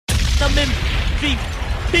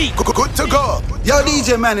Good to go. Yo,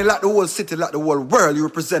 DJ man, you like the whole city, like the whole world. You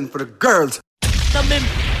represent for the girls. Good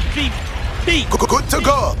to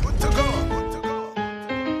go.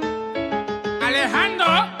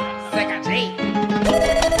 Alejandro Secretary.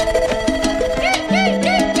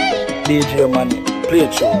 DJ Money, play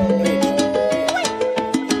it show.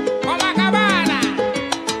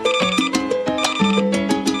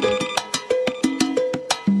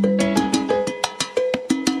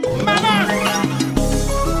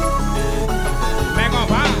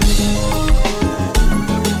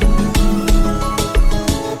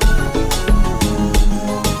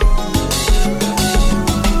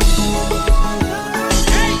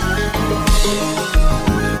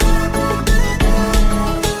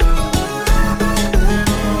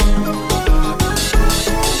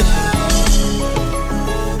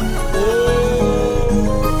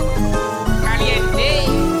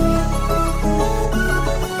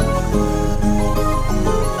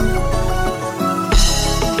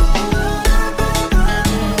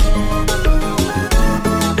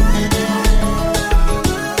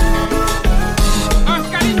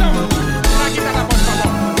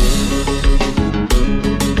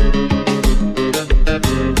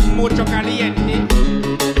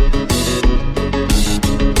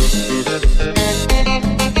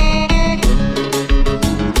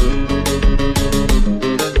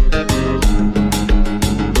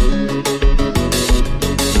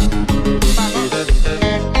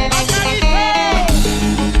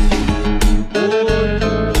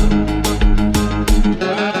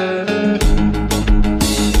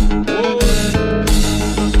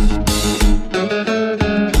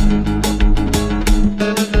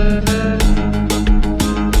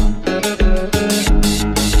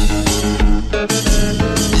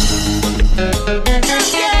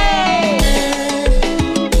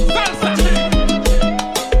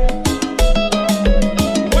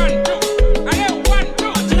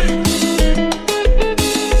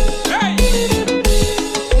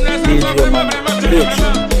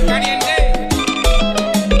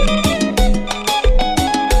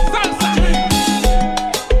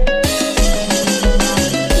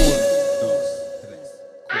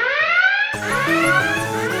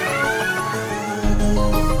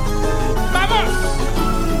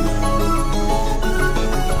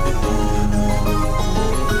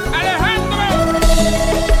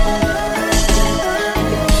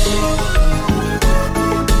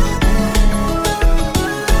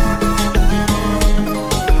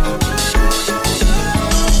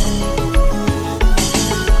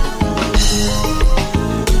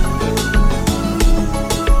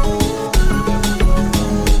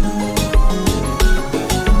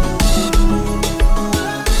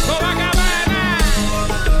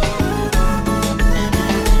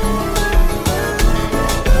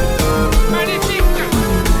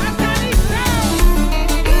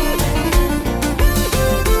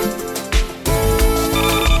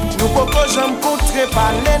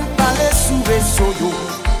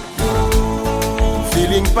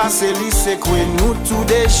 Passé lycée, quoi nous tous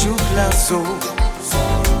des choux lanceaux.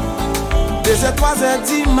 2h, 3h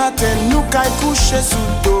du matin, nous caille coucher sous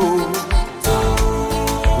dos.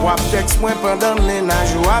 Wap texte moi pendant le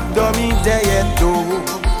ménage, wap dormi derrière dos.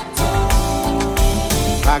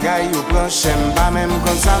 Bagaille au plancher, pas même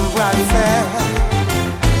comme ça m'va le faire.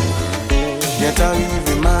 Viens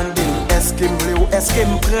arrivé, mandé, est-ce qu'il me plaît ou est-ce qu'il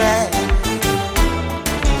me prêt?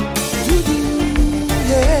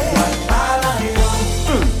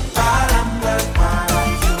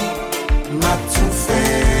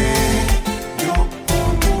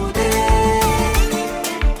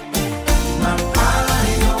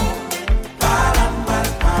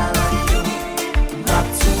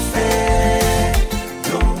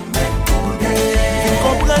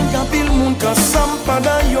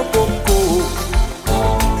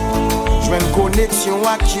 Connexion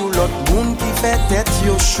avec you, l'autre monde qui fait tête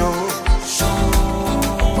yo chaud.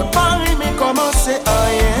 Moi pas aimer commencer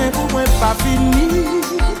rien pour moi pas fini.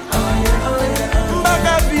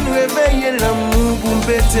 M'baga vin réveiller l'amour pour me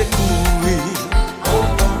péter courir.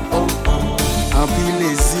 En pile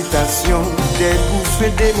hésitation, des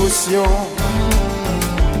bouffées d'émotion.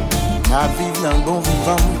 Ma vie dans le bon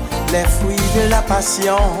vivant, les fruits de la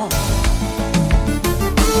passion.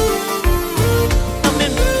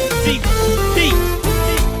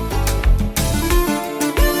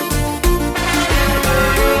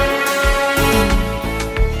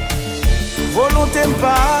 Volonté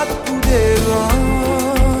pas pour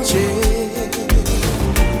déranger,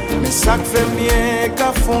 mais ça fait bien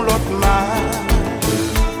qu'à fond l'autre mal.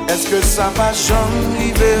 Est-ce que ça va jamais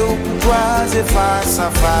arriver au croiser face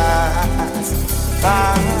à face?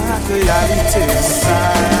 réalité ça.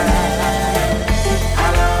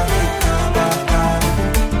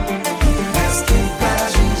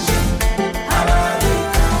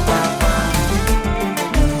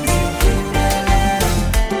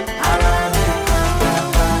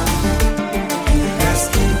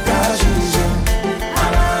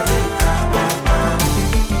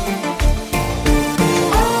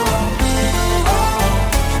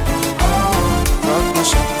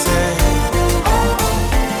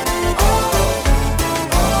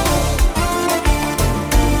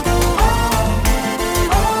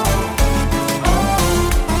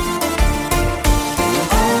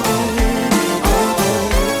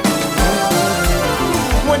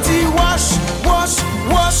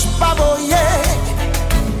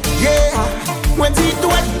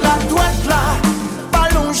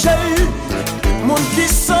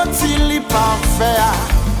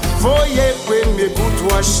 Voyez premier bout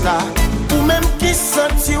de roche là, ou même qui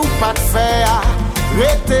senti ou pas de faire,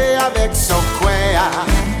 rester avec son coin.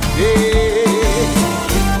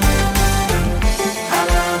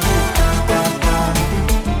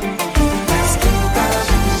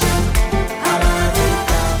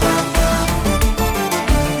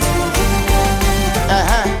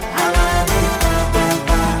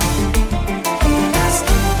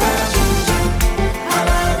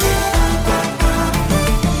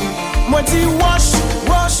 Moi dis wash,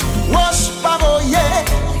 wash, wash, pas voyer.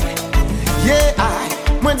 Yeah,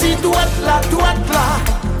 moi dis droite là,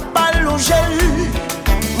 pas longer.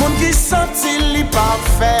 Mon qui senti li pas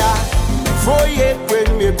faire. Voyez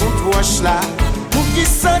premier bout de wash là. Mon qui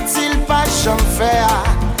senti il pas jamais faire.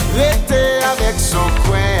 Rester avec son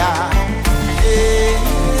coin.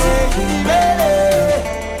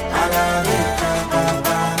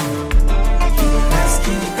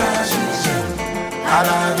 À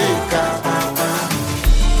la vie.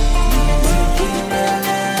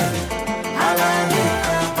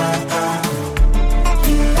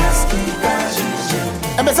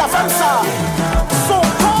 Eh ben ça fait ça, son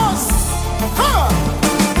cause,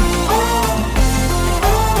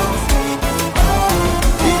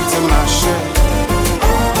 il te marche.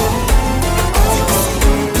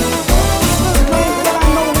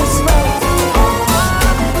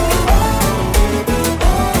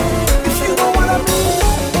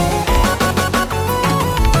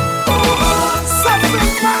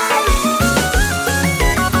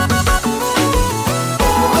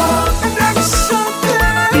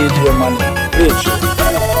 DJ Money, play it true.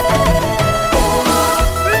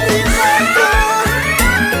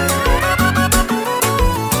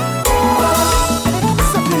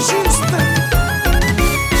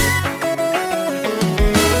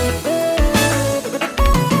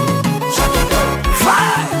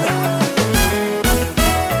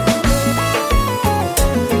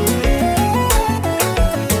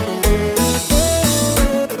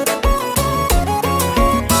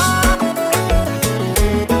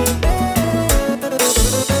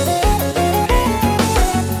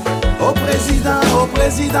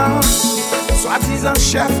 Soi-disant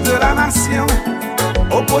chef de la nation,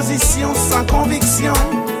 opposition sans conviction,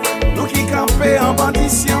 nous qui campons en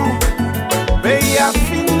bandition. Pays à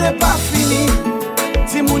fin n'est pas fini,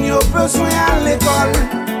 si moun yo besoin à l'école,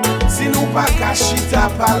 si nous pas cachit à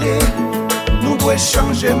parler, nous devons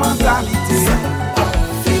changer mentalité.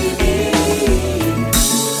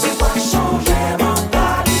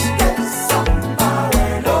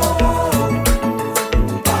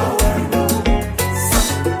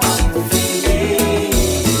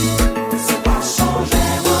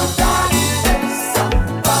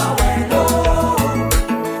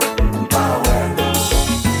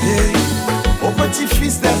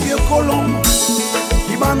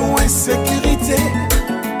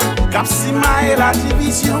 Capsima et la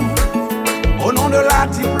division, au nom de la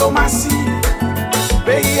diplomatie,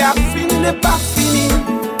 pays à fin n'est pas fini,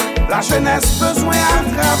 la jeunesse besoin à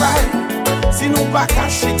travail, si nous pas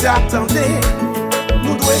cachés d'attendez,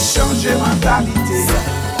 nous devons changer mentalité.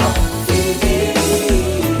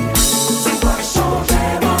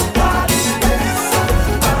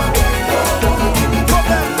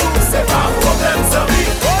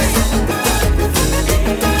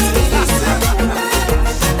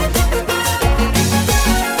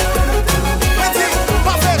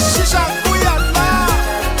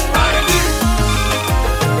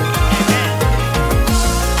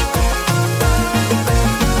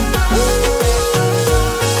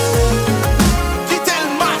 Qui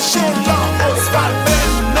tellement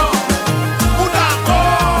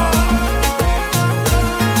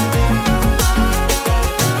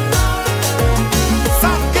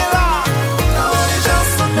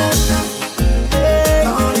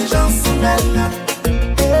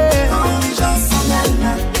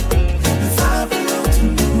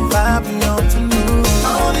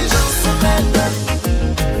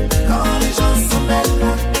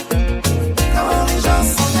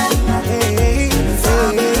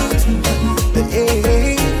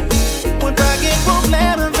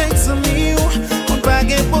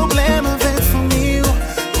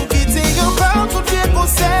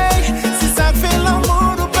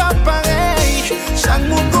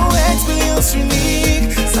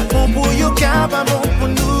ka pas bon pour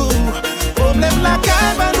nous. Problème la ka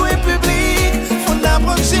pas nous et public. Faut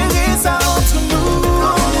apprendre à gérer ça entre nous.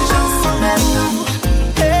 Quand les gens s'en mêlent,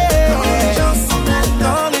 quand les gens s'en mêlent,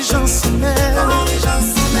 quand les gens s'en mêlent, quand les gens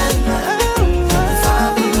s'en mêlent, quand les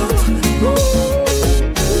gens s'en mêlent,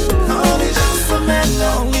 quand les gens s'en mêlent,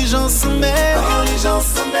 quand les gens s'en mêlent, quand les gens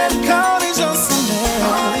s'en mêlent, quand les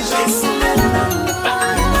gens s'en mêlent.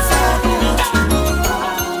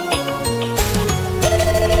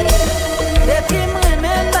 Depuis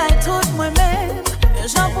moi-même, by tout moi-même,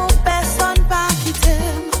 j'en pour personne pas quitter.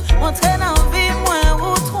 Entrer dans la vie, moi, ou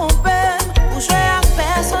tromper, ou jouer à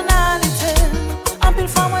personnalité. En pile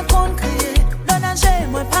fois, moi, qu'on crier, le danger,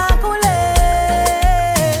 moi, pas couler.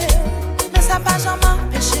 Mais ça pas jamais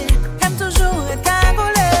empêché, j'aime toujours être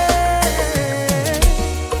cagoulé.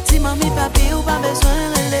 Si mamie, papi, ou pas besoin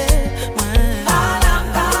de relais, moi,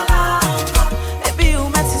 et puis, ou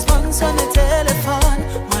mettre 6 bonnes sur le téléphone,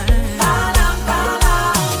 moi.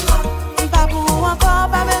 Pas pour encore,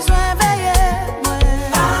 pas besoin de veiller, moi.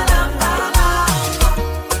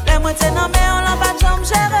 Les moitiés non, mais on l'a pas de jambe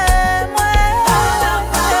gérer, moi.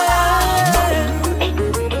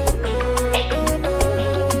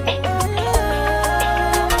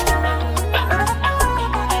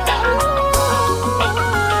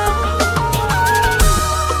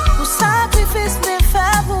 Pour sacrifice les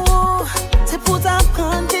faire pour, c'est pour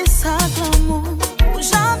t'apprendre des sacs d'amour. Pour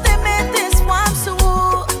chanter mes espoirs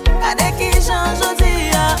sous, avec qui change aujourd'hui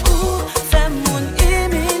à où, fait mon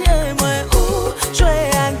humilier moi où, jouer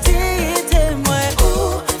à dignité moi où,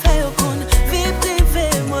 fait au compte vie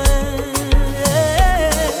privée moi.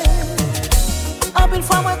 En pile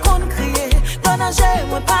fois moi qu'on crier, ton danger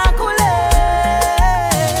moi pas couler.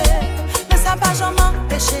 Mais ça pas jamais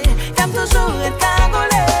empêché, j'aime toujours être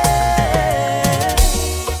cagoulé.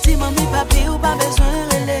 Si mamie papi ou pas besoin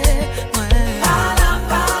de relais, moi.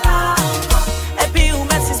 Et puis ou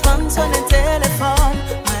mettre 6 bandes sur le téléphone,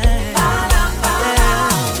 moi.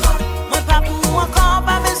 Moi pas pour encore,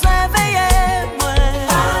 pas besoin de veiller, moi.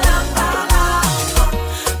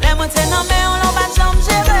 Les moitiés non mais on l'a pas de jambe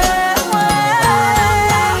gérer, moi.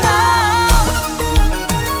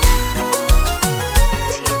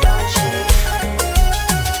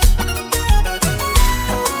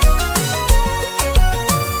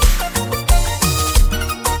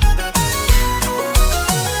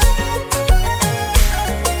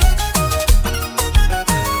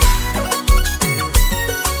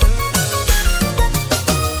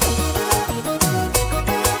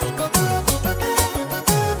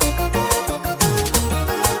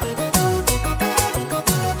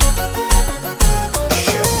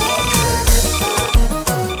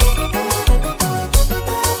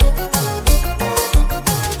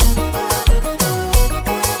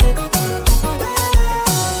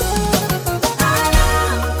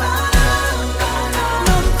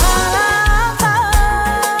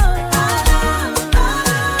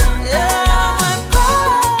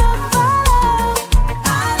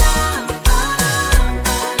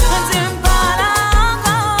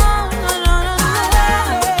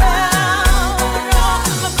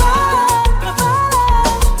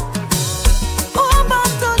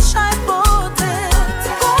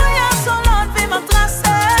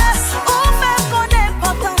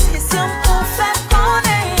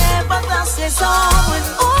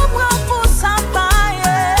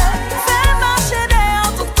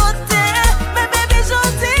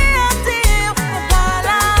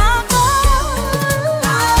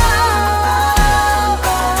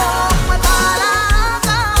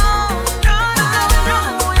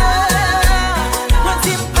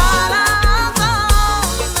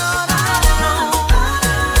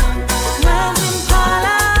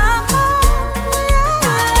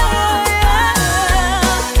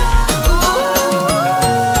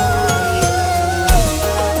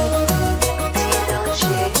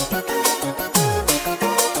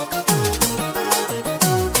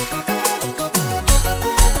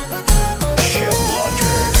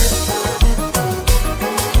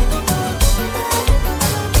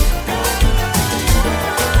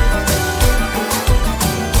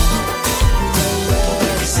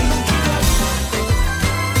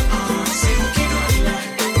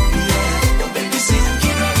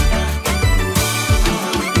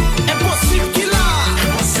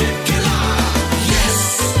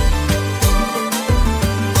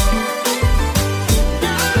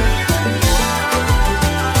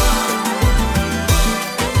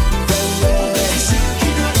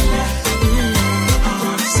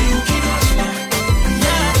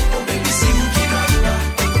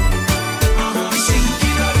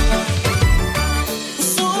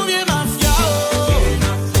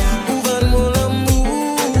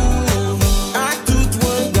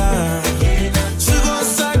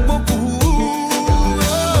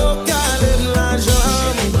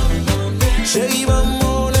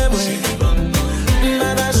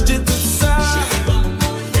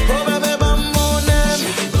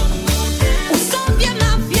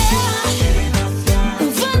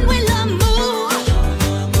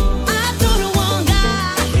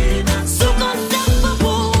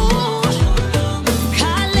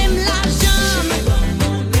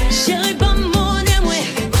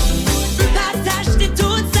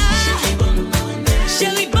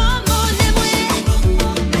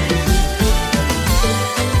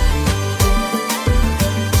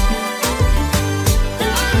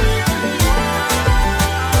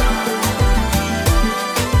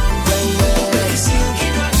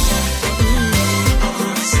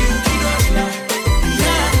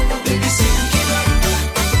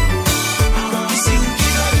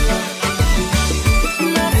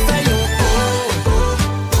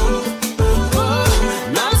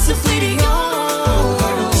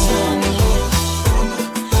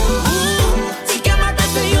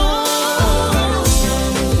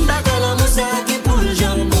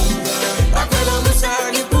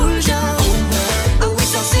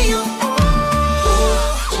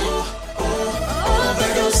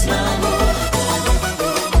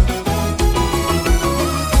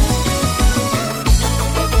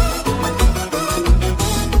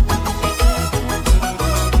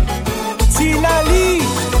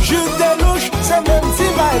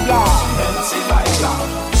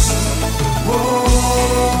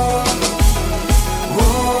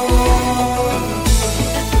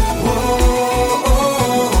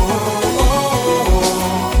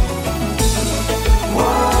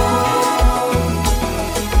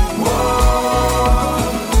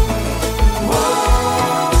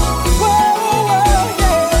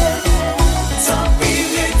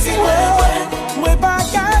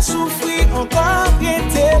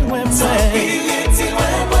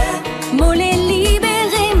 Moi les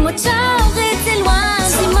libérer, moi t'arrêter loin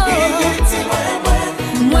du mot.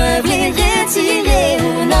 Moi les retirer ou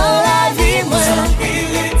non la vie moi.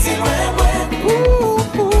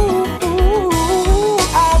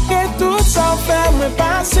 Après tout ça fait me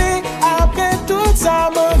passer, après tout ça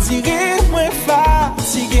m'en dirait moi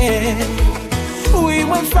fatigué. Oui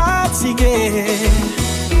moi fatigué.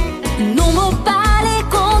 Non mon palais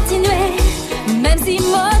continuer, même si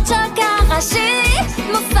moi t'as arraché,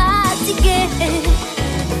 me fatigué.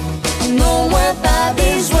 Non moi pas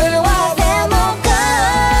besoin de faire mon cœur.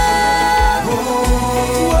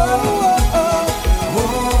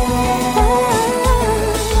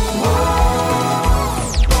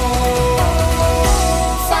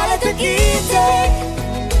 Fallait te quitter,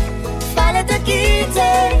 fallait te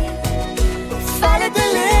quitter, fallait te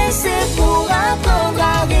laisser pour apprendre à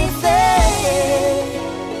rêver.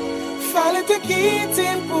 Fallait te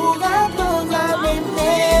quitter pour apprendre à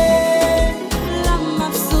m'aimer. La m'a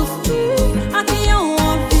souffert, à qui on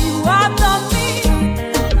envie ou à dormir.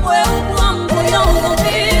 Ouais, ou prendre bouillon en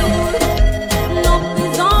vie. Non,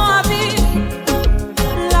 prison à vie.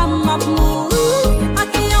 La m'a mouru, à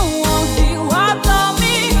qui on envie ou à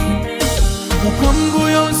dormir. Ou comme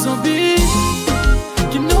bouillon zombie,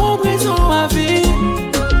 qui nous prison à vie.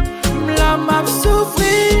 La m'a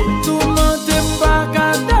souffert, tout le monde est pas qu'à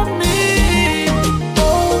dormir.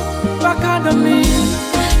 Oh, pas qu'à dormir.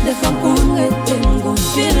 Des fois qu'on était mon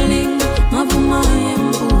feeling, ma vous-même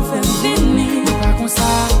pour faire venir. Pas comme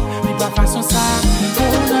ça, mais pas façon ça. Oh,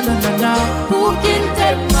 non, non, non, non. Pour qu'il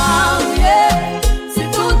t'ait marié, c'est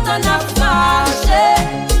tout un affaire.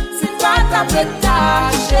 C'est pas ta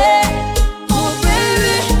pétache, mon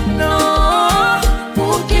bébé, non.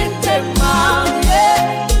 Pour qu'il t'ait marié,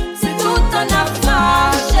 c'est tout un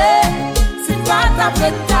affaire. C'est pas ta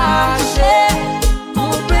pétache,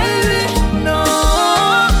 mon bébé, non.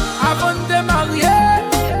 Avant de marier,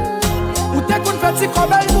 ou t'es qu'on fait si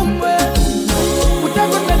comme elle boum, ou t'es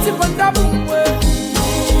qu'on fait si bon taboum,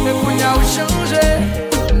 mais qu'on y a ou changé,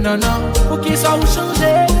 non non, pour qu'il soit ou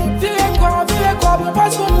changé, virez quoi, on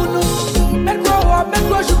passe pour nous, mets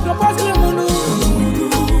quoi, je propose que mon nous,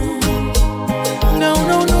 non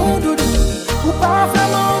non non, doudou, ou pas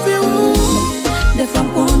vraiment envie. Des fois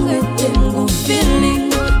qu'on était mon feeling,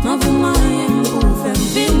 ma vous-même pour faire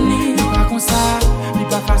venir. Pas comme ça, mais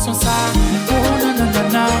pas façon ça, oh non non non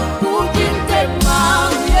non. Pour qu'il t'ait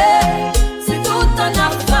marié, c'est tout un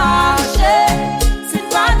affaire. C'est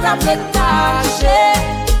pas ta pétache,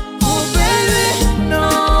 mon bébé,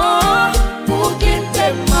 non. Pour qu'il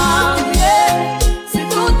t'ait marié, c'est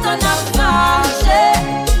tout un affaire.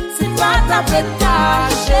 C'est pas ta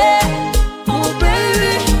pétache, mon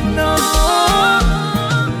bébé, non.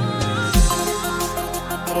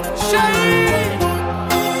 Chérie,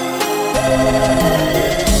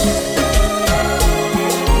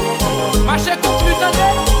 marché conclu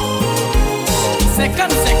d'année,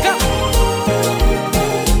 50.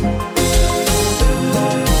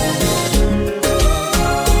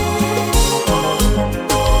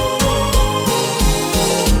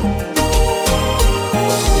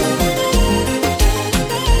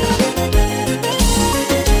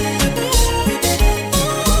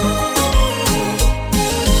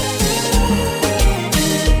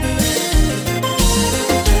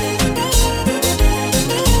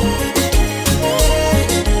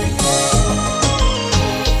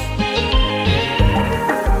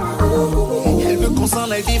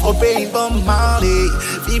 Vivre au pays de Bob Marley,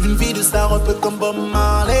 vivre une vie de star un peu comme Bob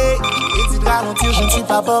Marley. Et dit de ralentir, je ne suis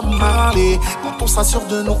pas Bob Marley. Quand on s'assure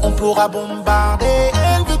de nous, on pourra bombarder.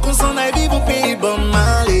 Elle veut qu'on s'en aille vivre au pays de Bob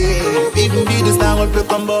Marley, vivre une vie de star un peu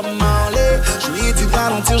comme Bob Marley. Je lui ai dit de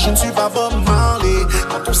ralentir, je ne suis pas Bob Marley.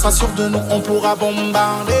 Quand on s'assure de nous, on pourra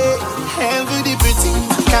bombarder. Elle veut des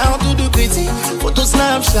petits cartes de crédit, photo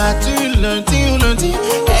Snapchat du lundi au lundi.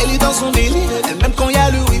 Elle est dans son délire, elle même quand il y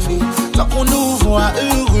a le wifi. Tant qu'on nous voit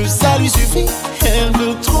heureux, ça lui suffit. Elle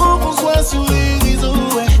veut trop qu'on soit sur les réseaux,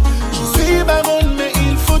 ouais. Je suis pas bonne, mais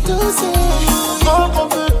il faut oser. Comprends qu'on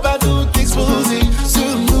peut pas tout exposer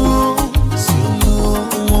sur nous,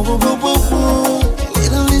 Elle est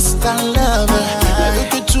dans les stars là-bas. Elle veut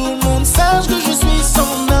que tout le monde sache que je suis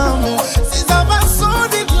son âme. C'est sa façon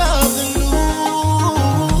d'être là de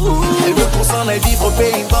nous. Elle veut qu'on s'en aille vivre au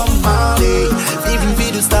pays de Bob Marley, vivre une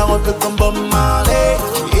vie de star un peu comme Bob Marley.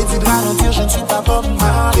 Et dit de ralentir, je ne suis pas Bob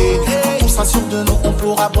Marley. Quand on s'assure de nous, on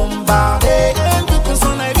pourra bombarder. Elle veut qu'on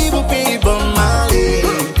s'en aille vivre au pays de Bob Marley,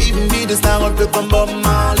 vivre une vie de star un peu comme Bob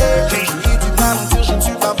Marley. Et dit de ralentir, je ne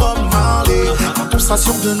suis pas Bob Marley. Quand on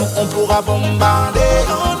s'assure de nous, on pourra bombarder.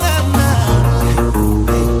 Oh, na, na.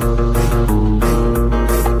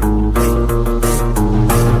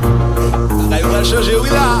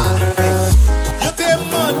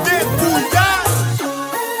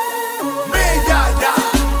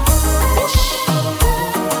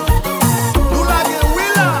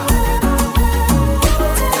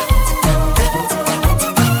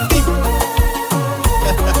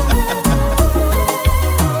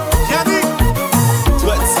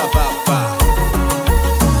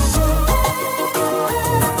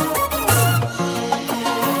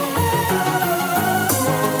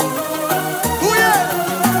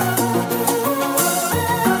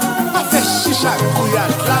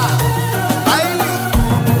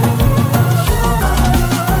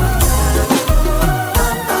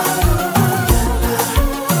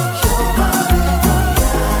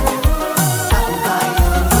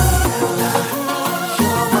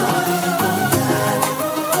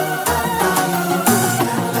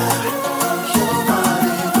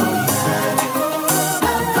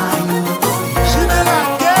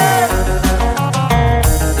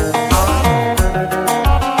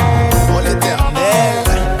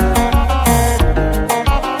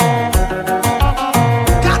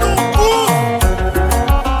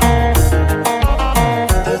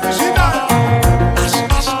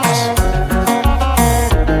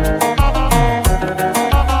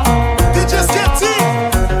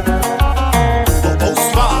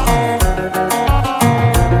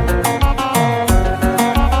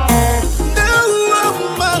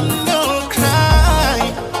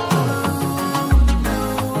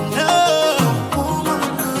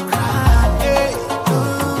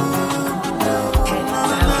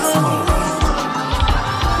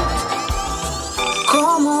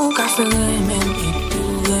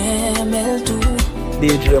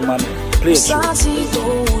 DJ Money, play it. Santi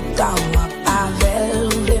tout ta wap avel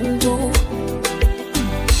vlem tou.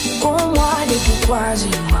 Pour moi de pou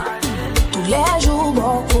croiser tous les jours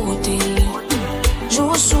bon côté.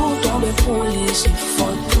 Jour sous tombe pour laisser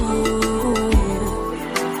photo.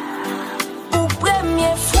 Pour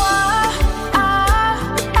première fois,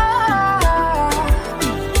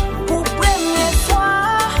 pour première fois,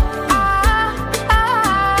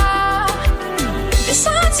 j'ai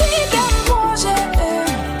senti qu'elle bougeait.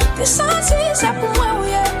 J'ai senti ça pour moi,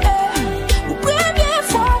 oui. Pour première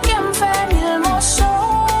fois qu'elle me fait mille morceaux.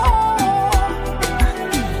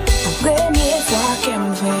 Pour première fois qu'elle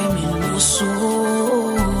me fait mille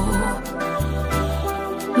morceaux.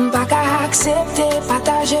 M'pas qu'à accepter,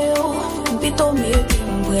 partager, plutôt mettre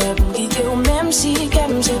m'bref, m'quitter ou même si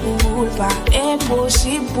qu'elle c'est pour pas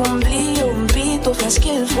impossible pour m'oublier, plutôt faire ce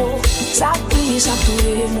qu'il faut. Ça plie, ça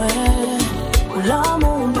touche moi. Pour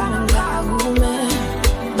l'amour, pas même pas mais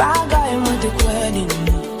bagaille moi te quoi de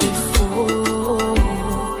nous défaut.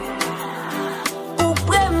 Pour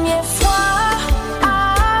première fois,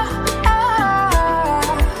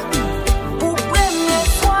 pour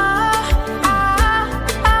première fois,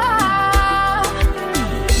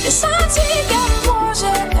 j'ai senti qu'elle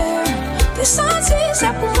bougeait. J'ai senti ça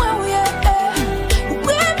pour moi, oui. Pour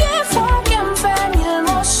première fois qu'elle me fait mille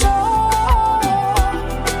morceaux.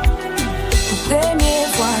 Pour première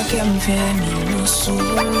fois qu'elle me fait mille morceaux.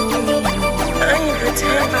 I ain't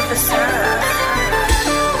pretend about the stuff.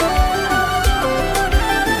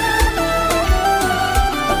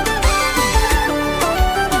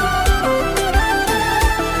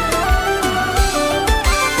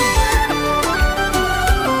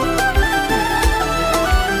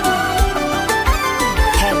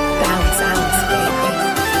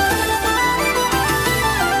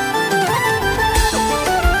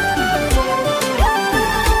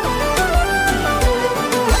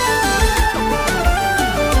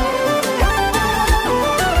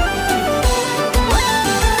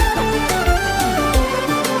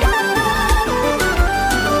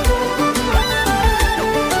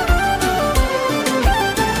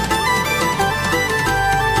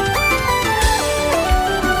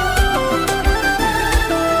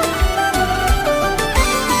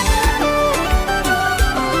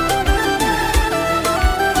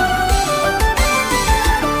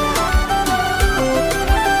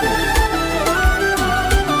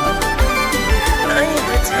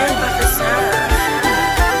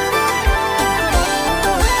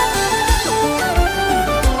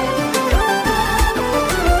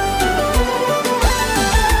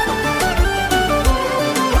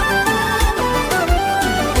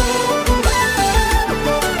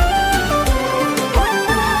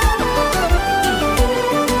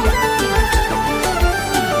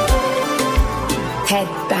 Head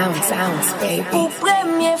bounce, baby. Pour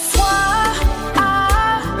première fois.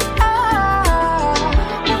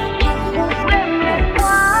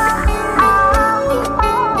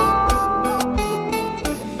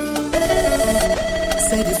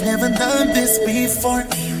 Said you've never done this before. for.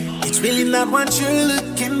 It's really not what you're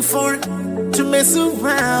looking for. To mess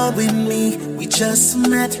around with me, we just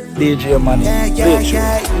met. DJ Money,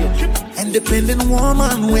 yeah. Independent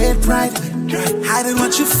woman with pride, hiding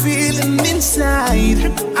what you're feeling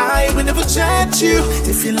inside. I will never judge you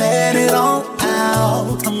if you let it all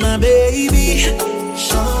out. My baby,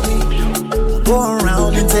 show me. Go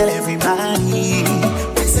around and tell everybody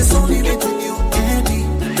this is only between you and me.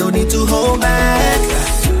 Don't need to hold back.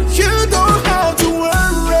 You don't have to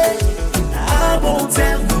worry. I won't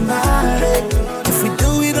tell nobody if we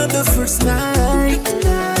do it on the first night.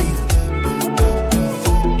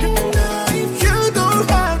 You don't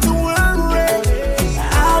have to worry.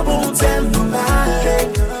 I won't tell nobody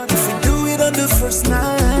if we do it on the first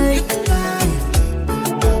night.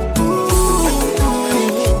 Ooh,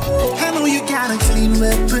 I know you got a clean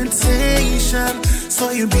reputation,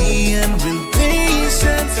 so you're being real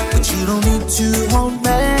patient, but you don't need to hold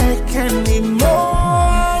back anymore.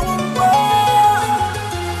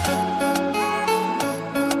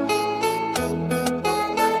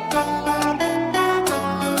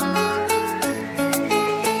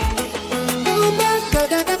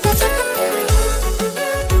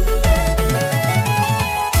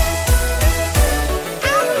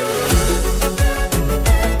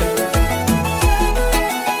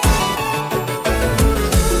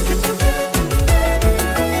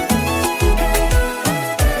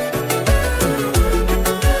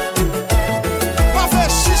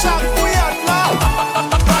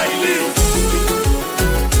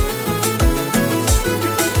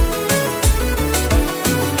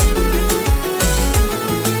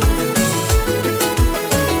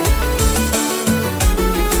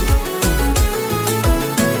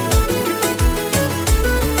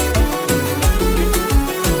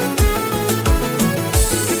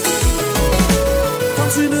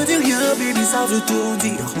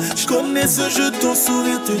 Ce jeu, ton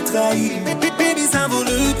sourire te trahit. Baby, ça vaut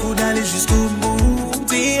le coup d'aller jusqu'au bout.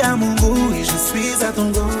 T'es à mon goût et je suis à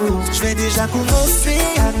ton goût. Je vais déjà commencer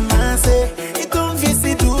à te masser et t'enlever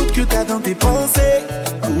ces doutes que t'as dans tes pensées.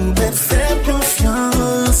 Ou bien faire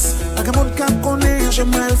confiance. Pas qu'à mon cap qu'on est,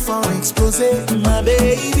 j'aimerais le faire exploser. My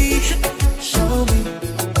baby, show me.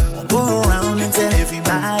 Go around and tell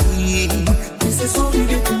everybody this is only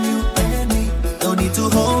between you and me. Don't need to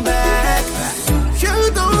hold back.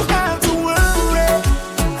 You don't have to worry.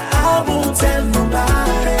 I won't tell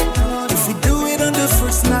nobody if we do it on the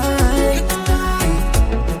first night.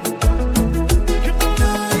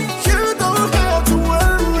 You don't have to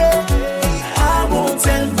worry. I won't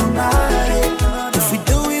tell nobody if we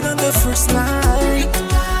do it on the first night.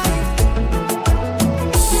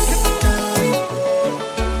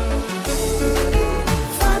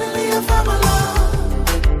 Finally I found my love,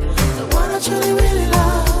 the one I truly really love.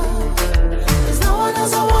 I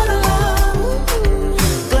wanna love.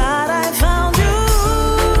 Glad I found you.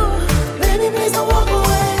 Baby, please don't walk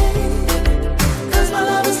away, 'cause my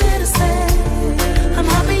love is here to stay. I'm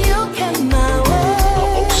happy you came my way.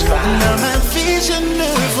 Dans ma vie, je ne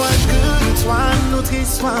vois que toi. Notre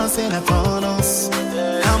histoire, c'est la tendance.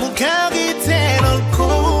 Quand mon cœur était dans le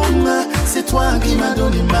coma, c'est toi qui m'as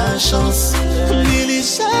donné ma chance. Mais les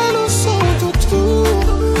jaloux sont autour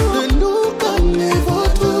de nous comme les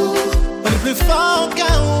vautours. On est plus fort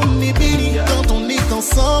car on est béni. Quand on est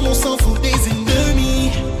ensemble, on s'en fout des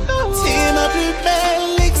ennemis. C'est ma plus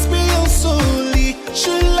belle expérience au lit,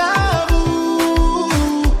 je l'avoue.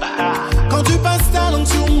 Quand tu passes ta langue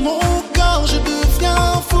sur mon corps, je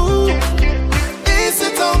deviens fou. Et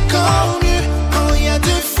c'est encore mieux quand il y a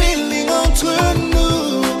du feeling entre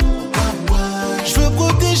nous. Je veux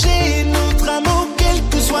protéger notre amour, quel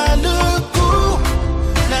que soit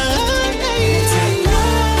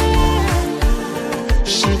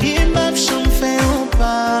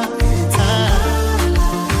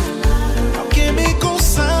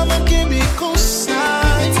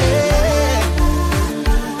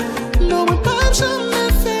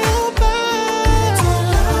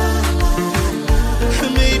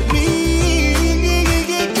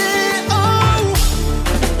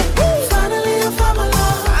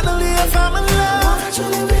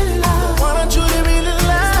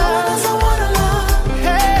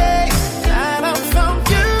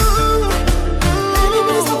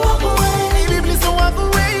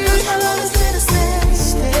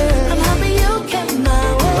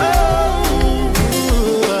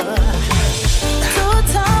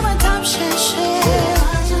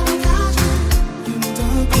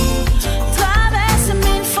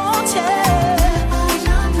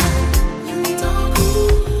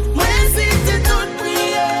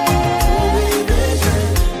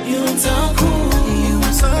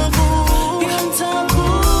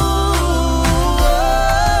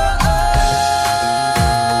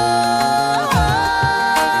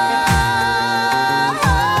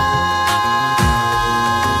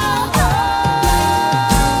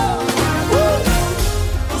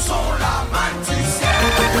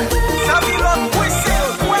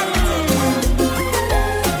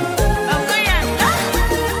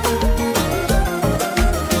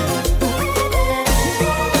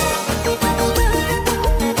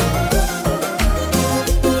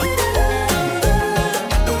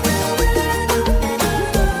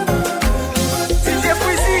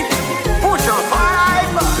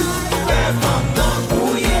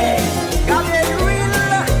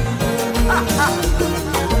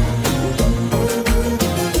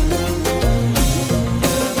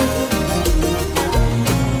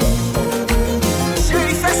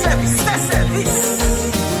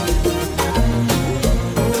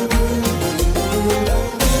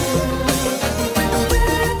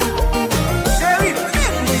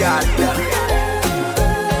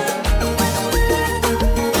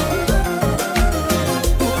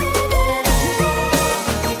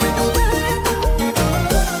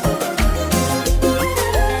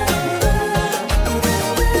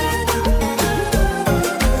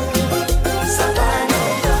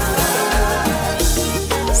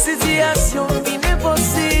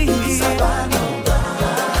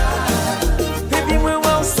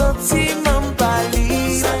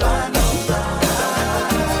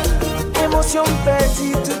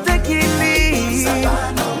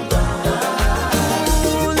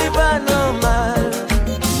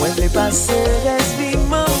se respi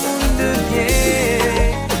mon moun de bien.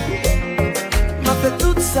 M'a fait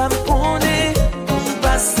tout ça m'pone pour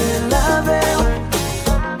passer la veille.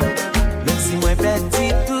 Même si moi perdi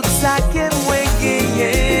tout ça que moi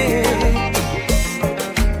gagné.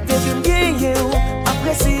 Depuis m'gagné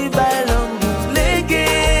après si ballon légué.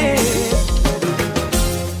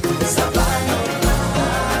 Ça va normal.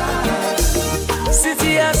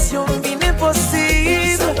 Situation bien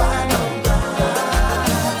impossible. Ça va normal.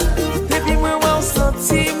 Depuis moi on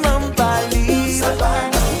sentiment pas libre. Ça va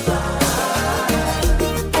normal.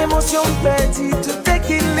 Émotion perdue tout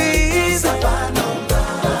équilibre. Ça va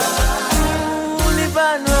normal. Tout n'est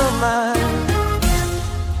pas normal.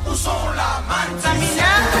 Où sont la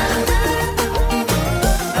mantamina?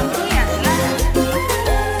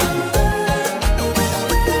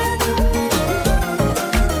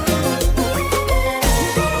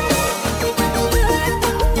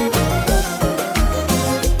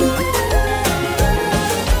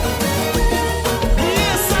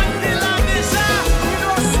 Si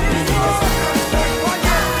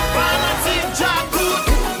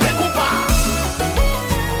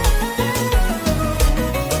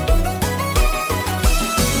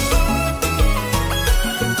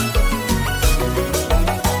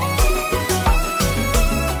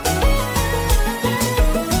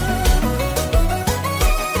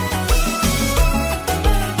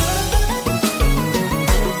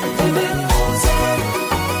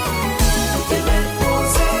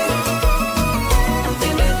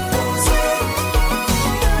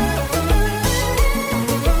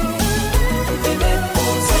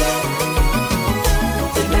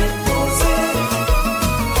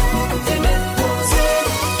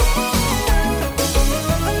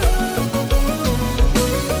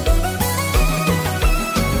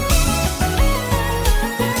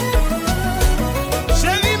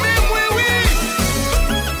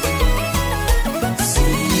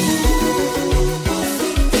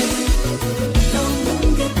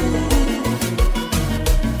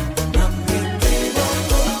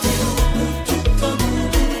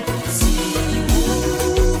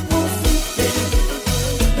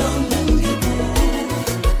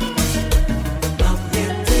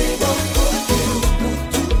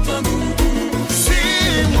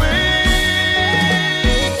moi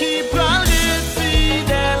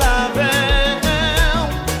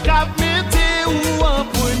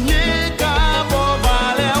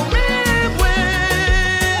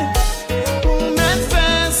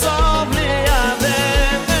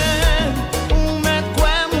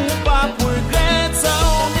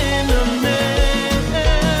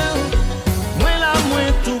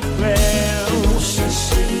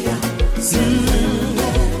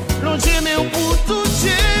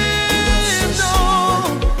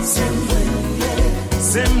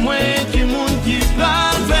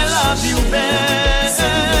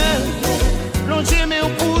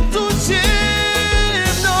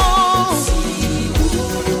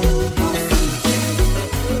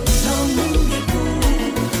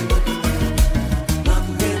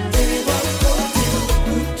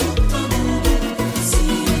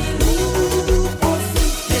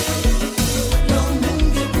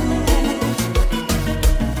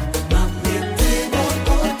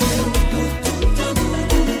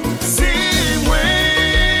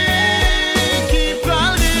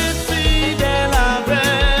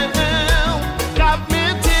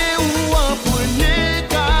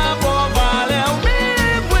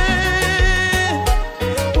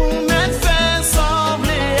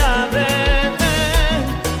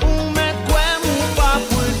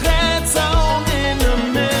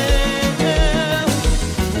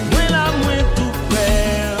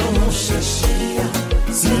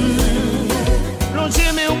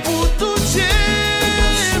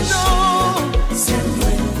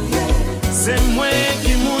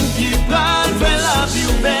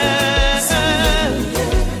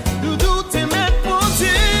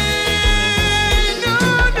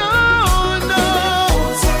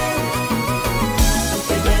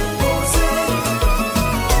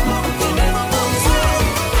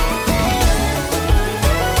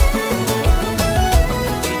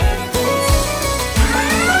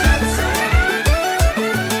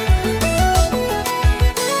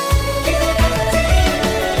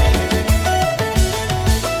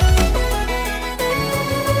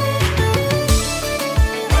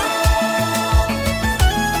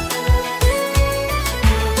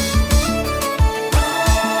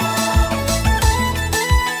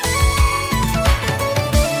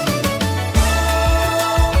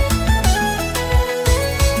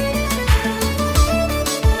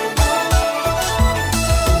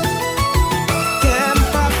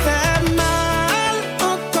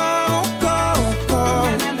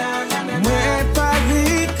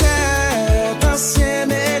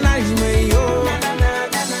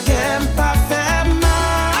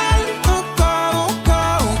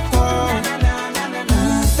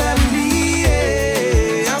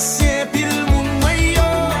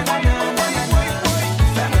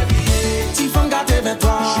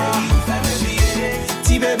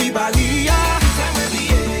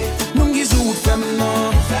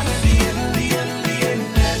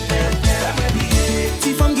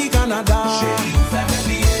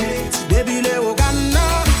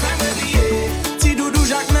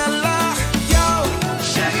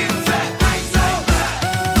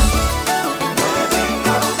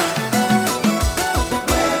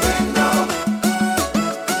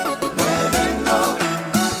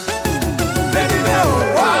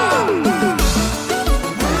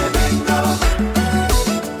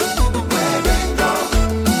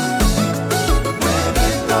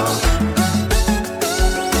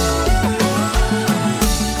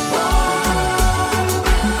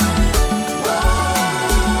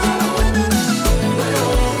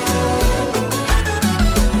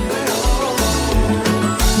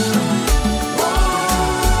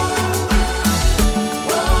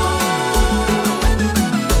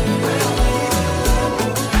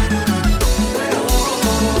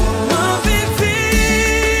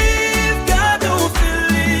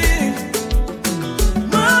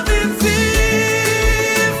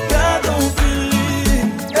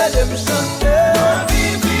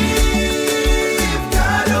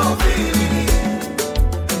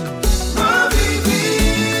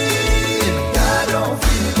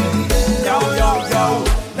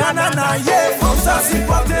nanana, yeah. Comme ça, si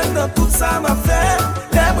porté dans tout ça m'a fait.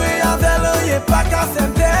 Les bruits avec le pas qu'à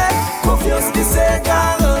faire. Confiance qui c'est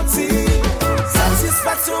garantie.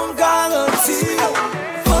 Satisfaction garantie.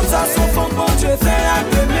 Comme ça, son fond, bon Dieu fait à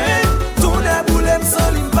donner. Tous les boulets me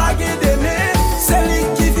sont une bague d'aimer. C'est lui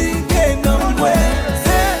qui vit et non moi.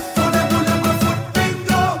 Tous les boulets me foutent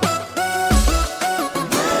bingo.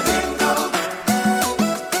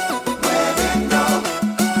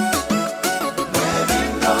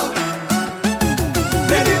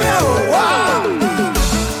 Baby, wow.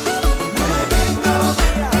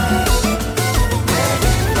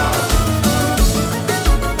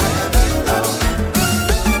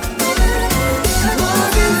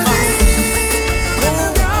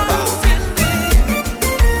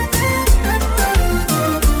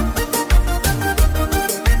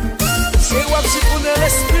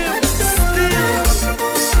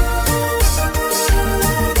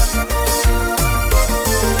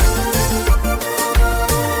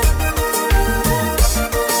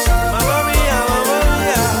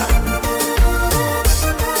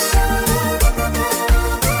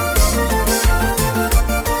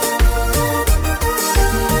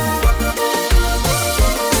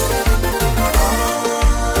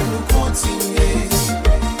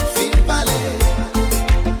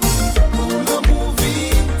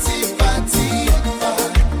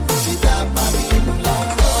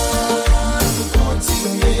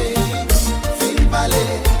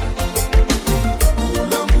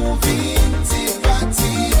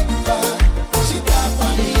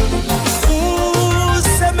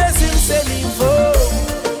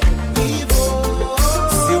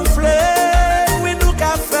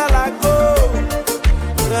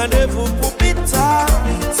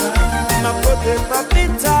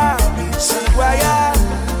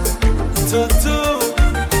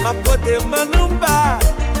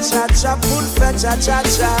 Cha-cha pour le faire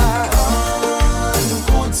cha-cha-cha. Nous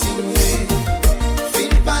continuer,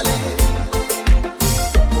 fin palais.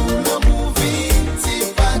 Pour l'amour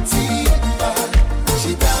vite, parti,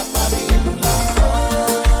 j'ai ta famille là.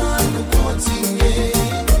 Nous continuer,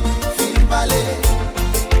 fin palais.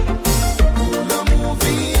 Pour l'amour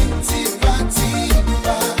vite, parti,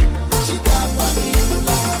 j'ai ta famille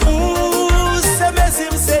là. Ouh, c'est mes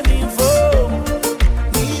c'est niveau.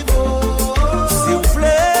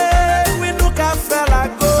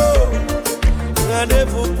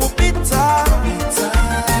 Rendez-vous pour pita,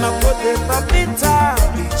 ma pote papita,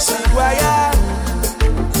 chihuahua,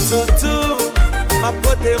 tutu, ma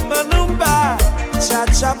pote manumba,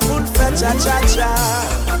 cha-cha pour le faire cha-cha-cha.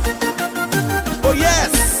 Oh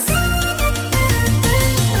yes!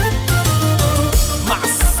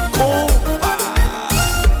 Mascomba.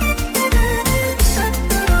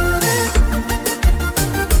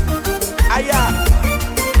 Aya.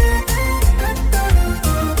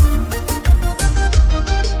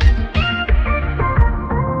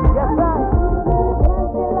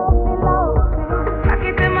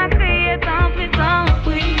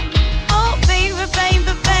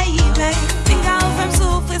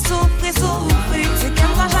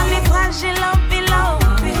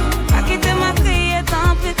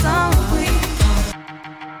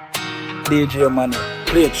 DJ Money,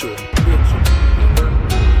 play it through.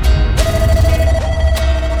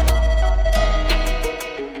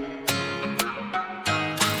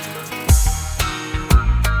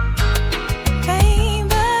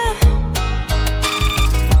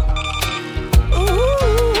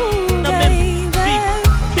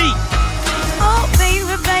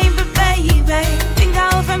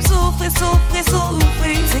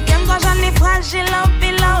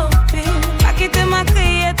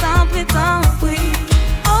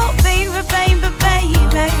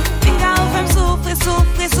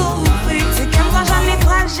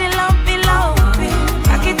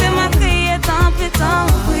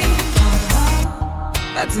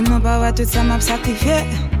 Dis-moi pas ouais, tout ça m'a sacrifié.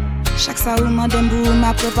 Chaque ça où m'a donné pour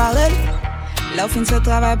m'a préparé. Là, au fin de ce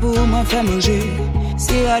travail pour me faire manger.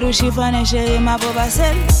 Si à le chiffre, chérie, m'a pas passé.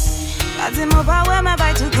 Pas dis-moi pas ouais, mais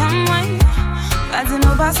pas tout comme moi. Pas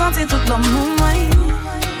dis-moi pas sentir tout l'amour, moi.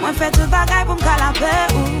 Moi, fais tout bagaille pour me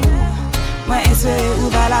calaper. Moi, espérer ou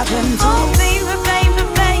pas la peine tout. Oh, baby, baby,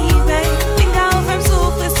 baby. Think I fais me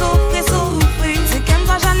souffrir, souffrir, souffrir. C'est comme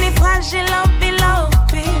quand j'en ai fragile, l'opé,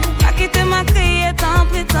 l'opé. Pas quitter ma criée, tant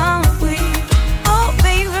pis, tant pis. Oh,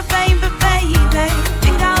 baby, baby, baby.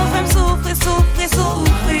 Think I fais me souffrir, souffrir,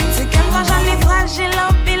 souffrir. C'est comme quand j'en ai fragile,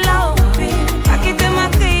 l'opé, l'opé. Pas quitter ma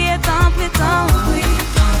criée, tant pis, tant pis.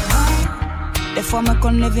 Des fois, moi, qu'on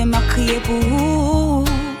lève ma criée pour vous.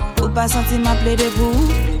 Ou pas sentir ma plaider pour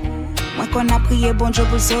vous. Moi qu'on a prié bon Dieu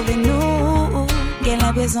pour sauver nous. Quelle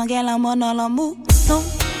l'impression, quelle amour dans l'amour. Non,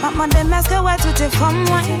 Maman de mes que ouais tout est from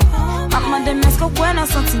moi. Maman de mes que quoi n'a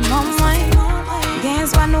sentiment moi. Gain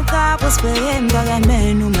soit nous cas prospérer, m'dara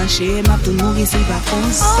mais nous marcher, m'a tout mourir si pas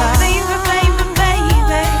comme ça. Oh baby, baby, baby,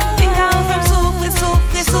 think I feel souffrir,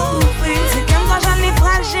 souffrir, souffrir. C'est comme quand j'en ai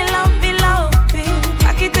fragile, enveloppé.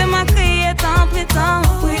 Pas quitter ma criée, tant pis, tant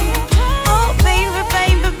pis. Oh baby,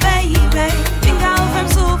 baby, baby, think I feel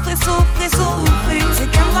souffrir, souffrir, souffrir. C'est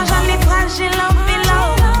comme quand j'en ai fragile,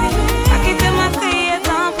 enveloppé. Pas quitter ma criée,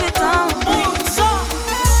 tant pis, tant pis.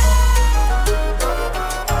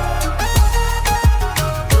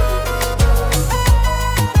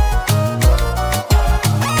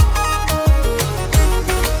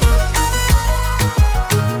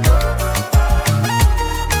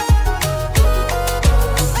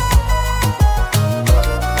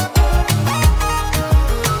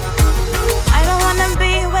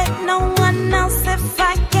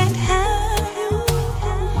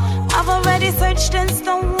 Searched and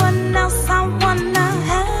no one else I wanna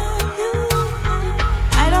have you.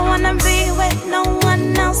 I don't wanna be with no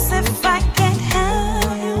one else if I can't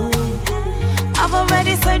have you. I've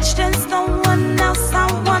already searched and no one else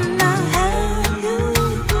I wanna have you.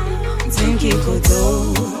 Think you could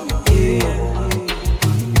do, yeah.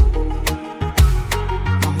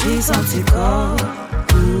 Be something cold.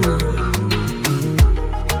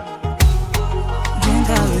 Think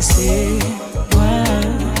I will see.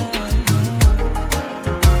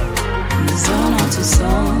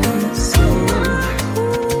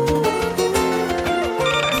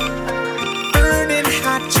 Burning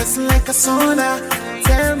hot just like a sauna.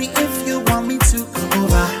 Tell me if you want me to come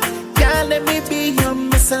over. Yeah, let me be your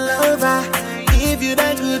missing lover. Give you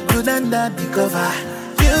that good, good under the cover.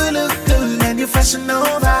 You look good and you fashion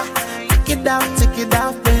over. Take it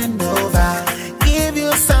out, bend over. Give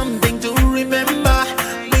you something to remember.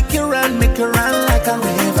 Make it run like a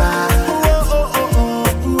river.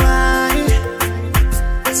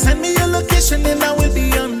 Send me your location and I will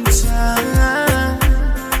be on time.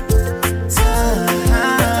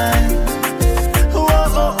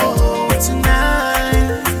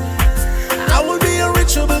 Tonight I will be a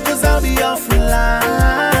ritual because I'll be offline.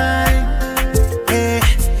 Yeah,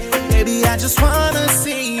 baby, I just wanna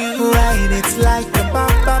see you ride it like a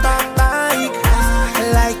bike, like a bike,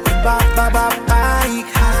 like a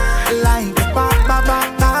bike.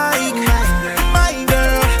 My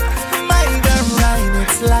girl, ride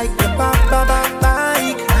it like a bike,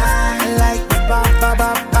 like a bike, like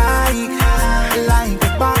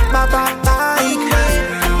a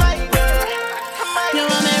bike. You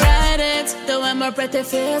want me ride it, the way my pretty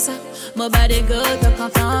face, my body good, the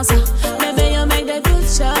confiance. Maybe you make the good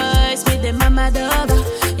choice, be the mama dog.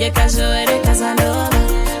 You can show it, Casanova.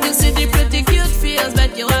 You see the pretty cute feels,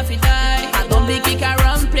 but you have to die. I don't be kick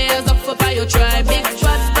around players up for you try. Big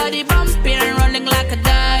fat body bumping, rolling like a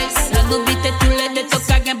dice. I go beat it to let the talk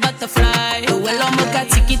again butterfly. Well, I'm a cat,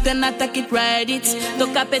 it and attack it, ride it.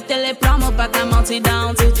 Donc à péter les plans, mon pas qu'à monter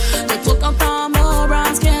down it. T'es trop content, more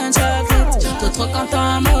brown skin chocolate. T'es trop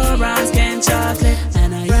content, more brown skin chocolate.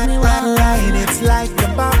 And I only want ride it like a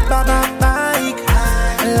bike, like a bike,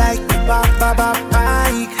 like a bike.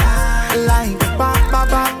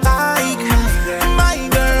 My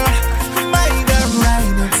girl,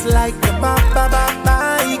 ride it like a bike, like a bike,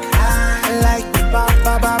 like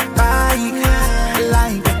a bike.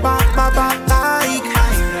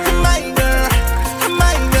 My girl,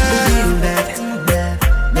 feel that,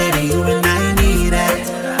 baby, you and I need that.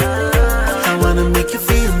 I wanna make you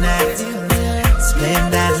feel that, spin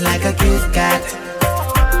that like a Kit Kat.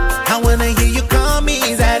 I wanna hear you call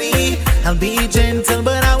me Zaddy. I'll be gentle,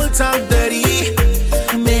 but I will talk dirty.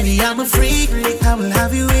 Baby, I'm a freak, I will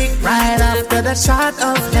have you weak right after that shot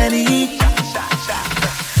of Henny.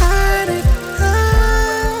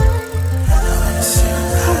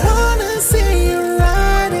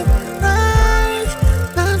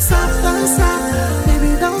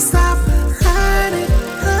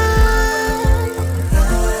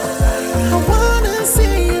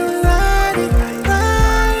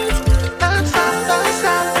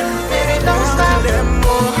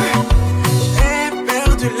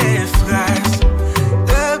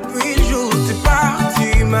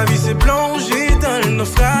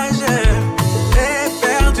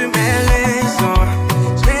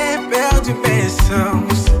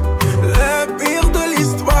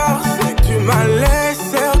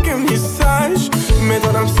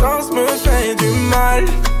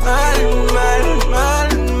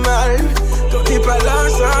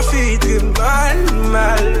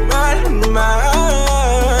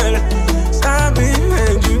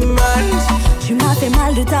 Tu m'as fait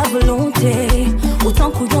mal de ta volonté, autant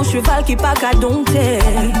couillon cheval qui pas qu'à dompter.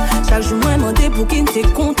 chaque jour moi demandé pour qui t'es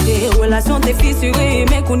contré. Relation t'es fissurée,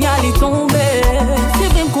 mais qu'on y a les tombé. C'est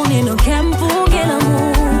vrai qu'on est nos camps pour gagner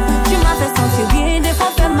l'amour. Tu m'as fait sentir bien, des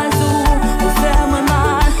fois faire mal tout. Ou faire moi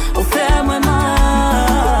mal, ou faire moi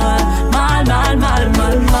mal. Mal, mal, mal,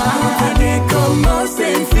 mal, mal. T'as comment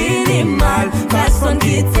c'est fini mal. Façon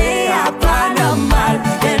quitter à pas normal.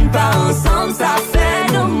 Y'en pas ensemble, ça fait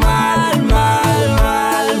de mal, mal,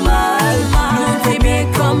 mal, mal, mal. Nous t'es bien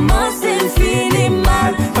comment c'est fini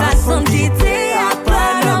mal. Façon quitter à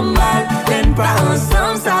pas normal. Y'en pas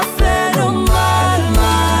ensemble, ça fait de mal,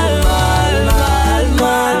 mal, mal, mal,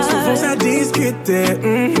 mal. Souvent ça discutait,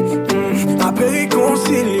 après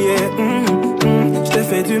réconcilier. Je t'ai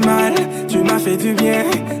fait du mal, tu m'as fait du bien.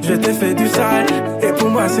 Je t'ai fait du sale, et pour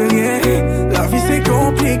moi c'est rien. La vie c'est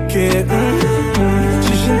compliqué.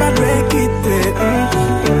 Si je n'ai pas quitter.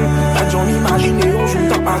 T'as déjà imaginé, on joue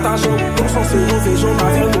t'as partagé. Ton sens c'est mauvais, j'en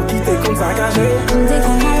avais nous quitter comme ça gagé. T'es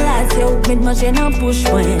comme malade, c'est où de manger dans la bouche.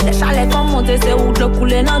 Les chalets comme monter, c'est où de l'eau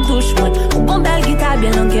couler dans la douche. Ou bon belle guitare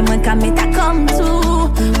bien longue, moi qu'à mettre comme tout.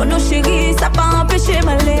 Oh non chérie, ça pas empêché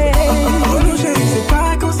m'aller. Oh non chérie, c'est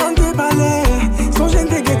pas comme ça te parler. Son jeune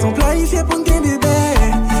te guette, on planifié pour te bébé.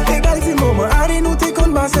 Et belle petit moment, allez nous t'es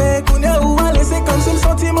con passé. Qu'on est où aller, c'est comme si le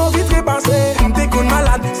sentiment vite repassé. T'es con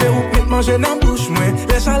malade, c'est où de manger dans la bouche.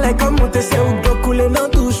 Les chalets comme monter, c'est où de l'eau couler dans la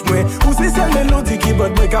douche. Ou c'est celle mélodie qui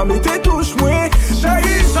botte, moi qu'à mettre tes touches.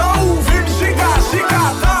 Chérie, ça ouvre, chica,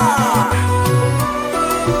 chicata.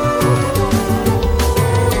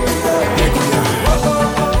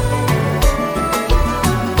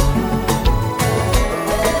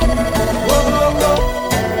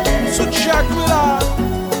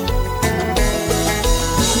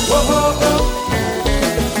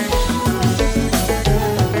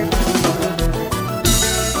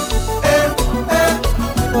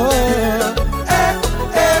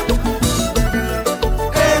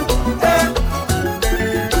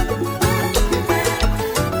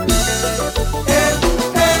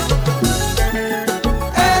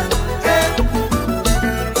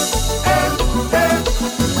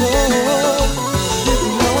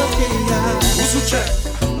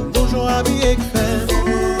 Bonjour habillé que fait.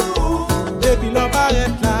 Depuis l'on paraît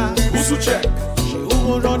là. Ou sous check. J'ai où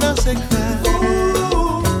bonjour dans ce que fait.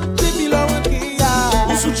 Depuis l'on qui a.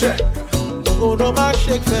 Ou sous check. Bonjour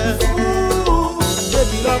marché que fait.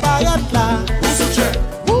 Depuis l'on paraît là. Ou sous check.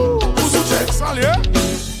 Ou sous check. Salut.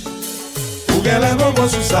 Ou qu'elle est bon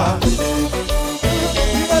sous ça.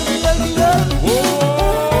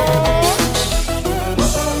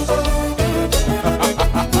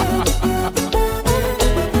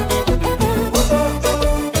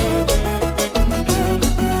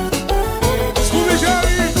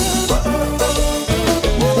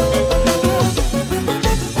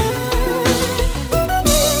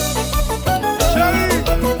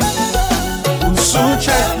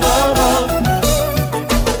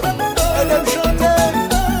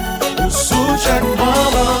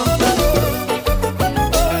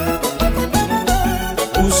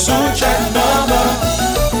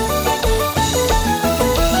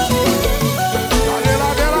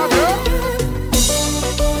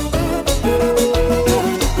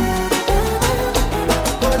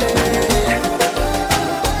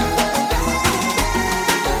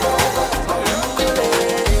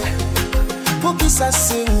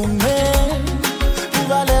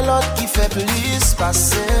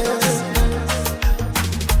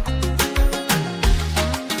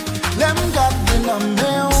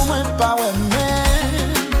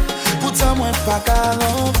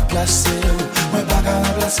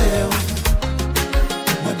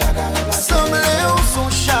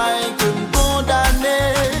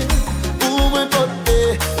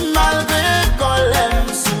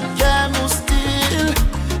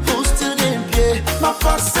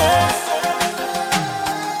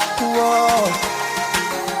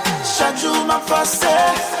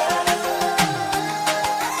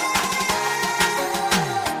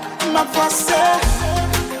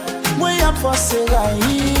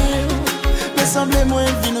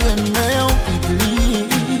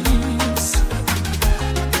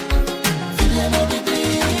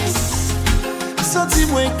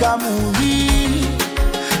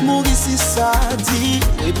 Mourir si ça dit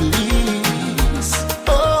Iblis.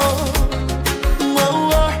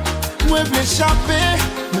 Moi veux échapper,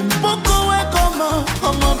 même pas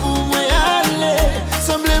comment pour moi aller.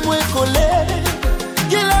 Semble moi coller,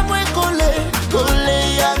 qu'il a moi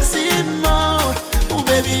coller activement. Oh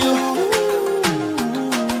baby,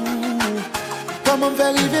 comment faire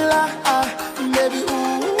arriver là, baby,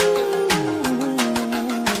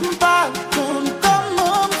 pas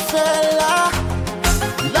comment faire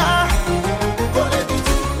là, coller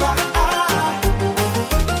tout là.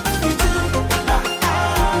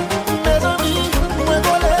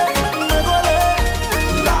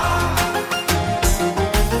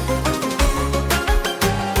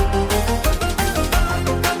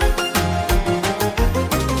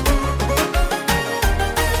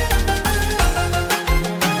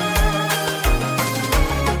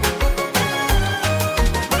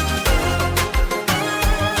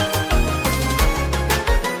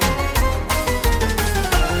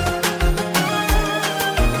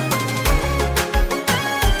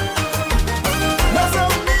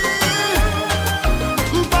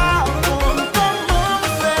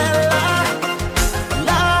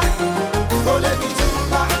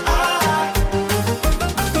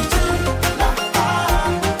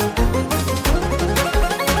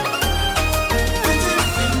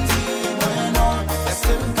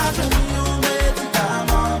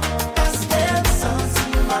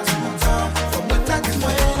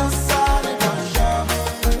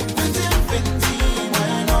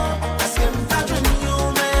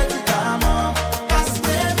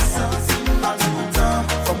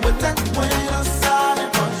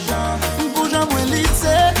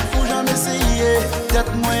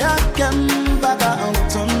 tête moi à kem baga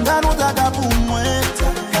anton gado daga pour moi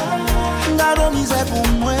gado misère pour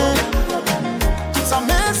moi tout ça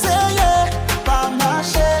m'essayer pas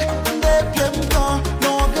marcher des pieds m'con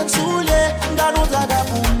non que soulier gado daga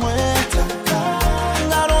pour moi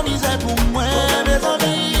gado misère pour moi mes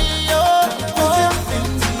amis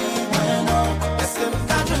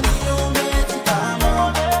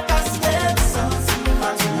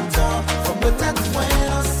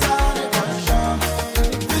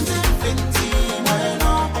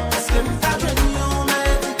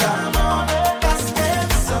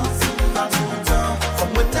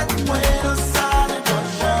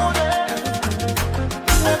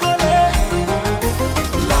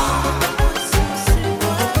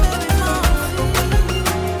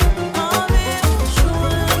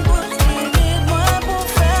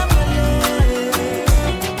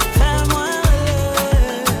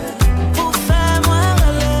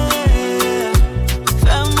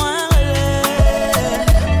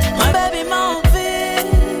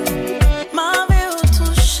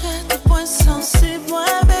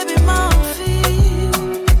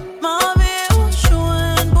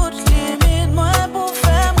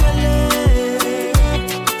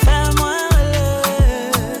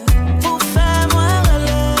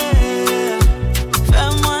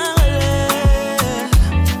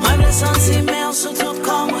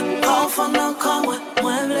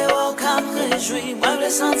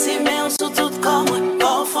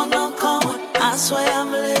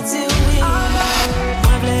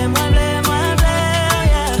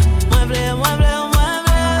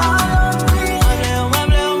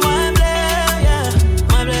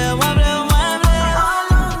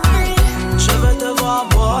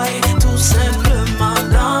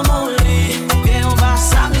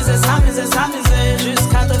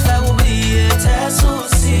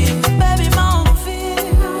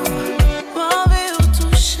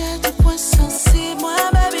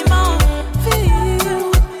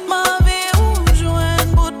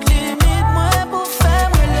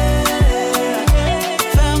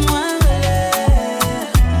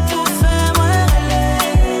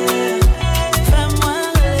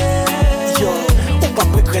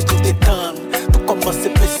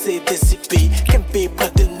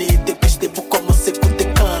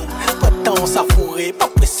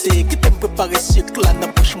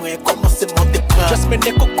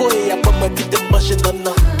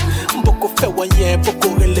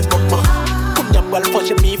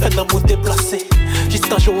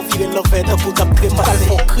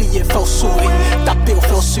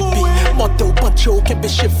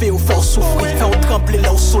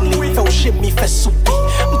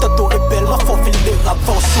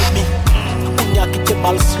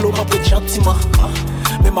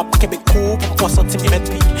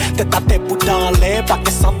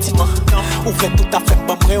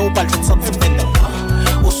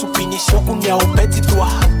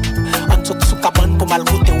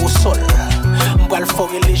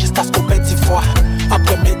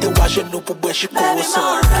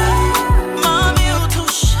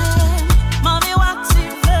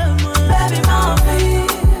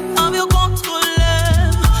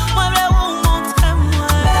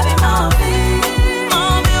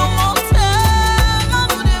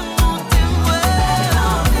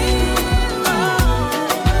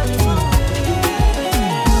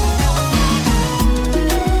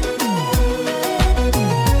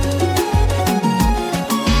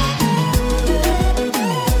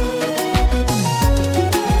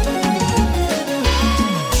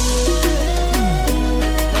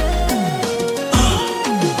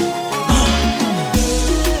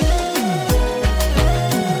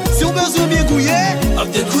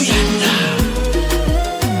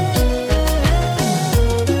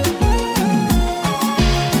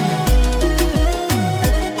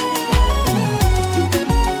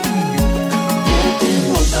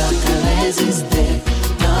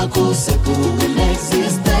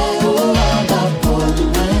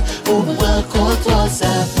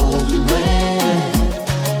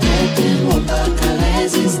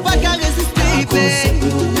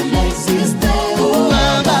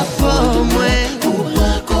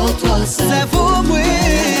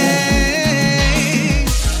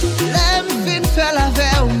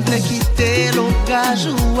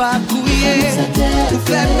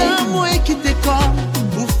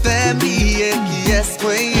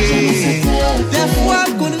Des fois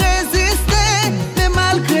qu'on résiste, mais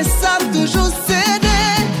malgré ça toujours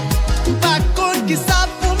céder. Pas contre qui ça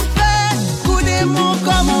pour me faire, coup des mots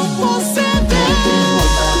comme on procède.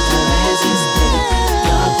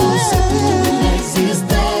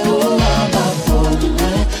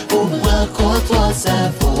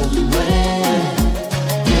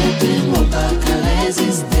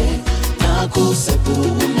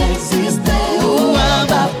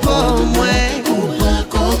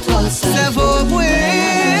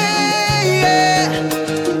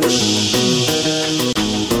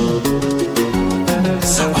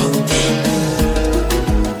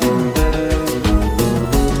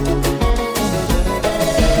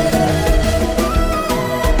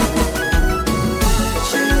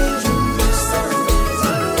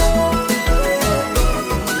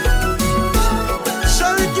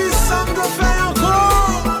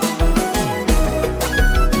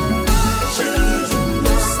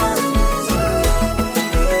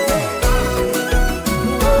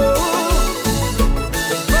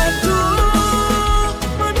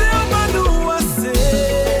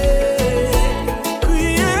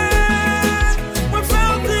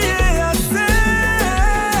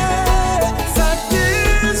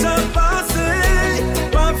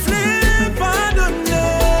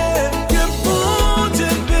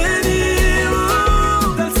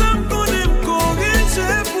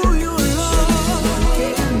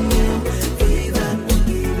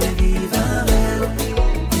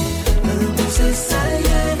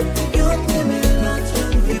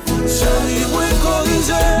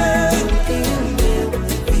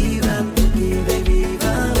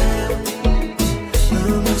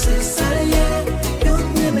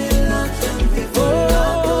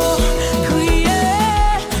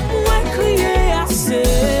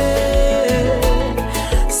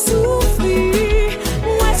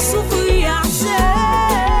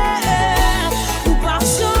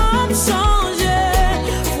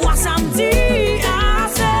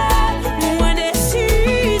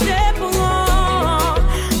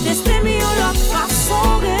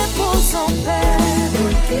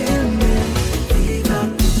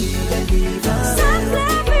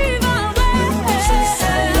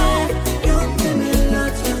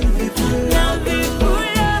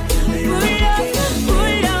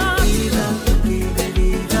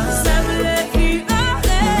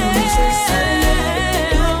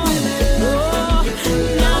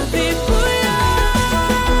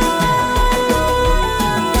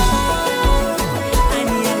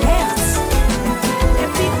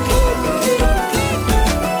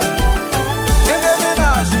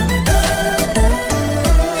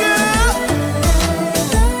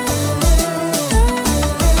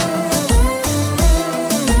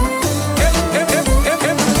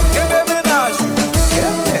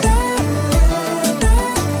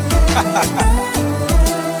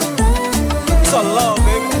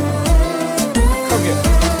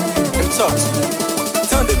 Charles.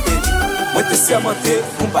 Attendez, baby. Moi, t'es sermenté,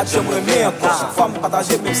 pour pas jamais aimer encore. Chaque fois, me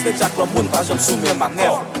partager, même si Jack l'amour, pas jamais soumettre ma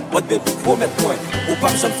nerf. Moi, baby, promets-moi, ou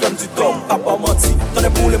pas jamais faire du tort, t'as pas menti. T'en es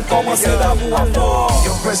pour me commencer d'amour à mort.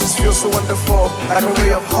 Your presence feels so wonderful, like a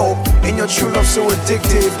ray of hope. And your true love so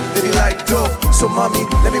addictive, they be like dope. So mommy,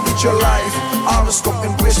 let me reach your life. Horoscope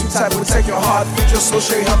and wish you type will take your heart, fit your soul,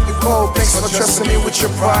 shade, help you go. Thanks for trusting me with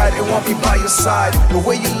your pride and want me by your side. The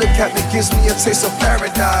way you look at me gives me a taste of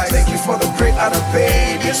paradise. Thank you for the great honor,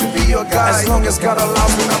 baby, to be your guide. As long as God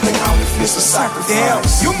allows me, nothing I refuse to sacrifice. Damn,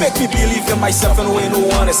 you make me believe in myself in a way no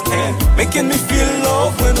one else can. Making me feel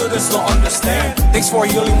love when others don't understand. Thanks for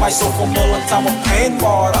healing my soul from a long time of pain.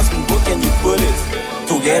 But I've been broken, you put it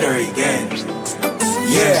together again.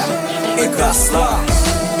 Yeah, it got slow.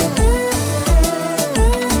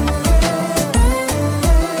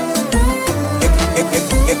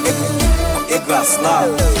 It got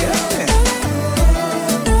slow.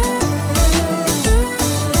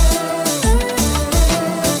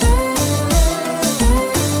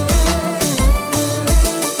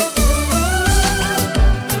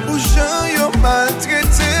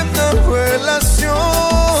 Maltraité dans relation.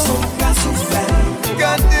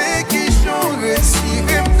 Gardez qui j'en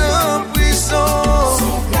retiré dans prison.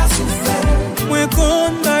 Moi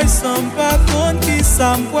qu'on aille sans pas contre qui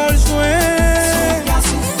ça m'poil joindre.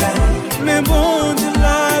 Mais bon de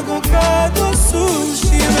la go cadeau sous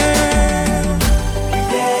chimé.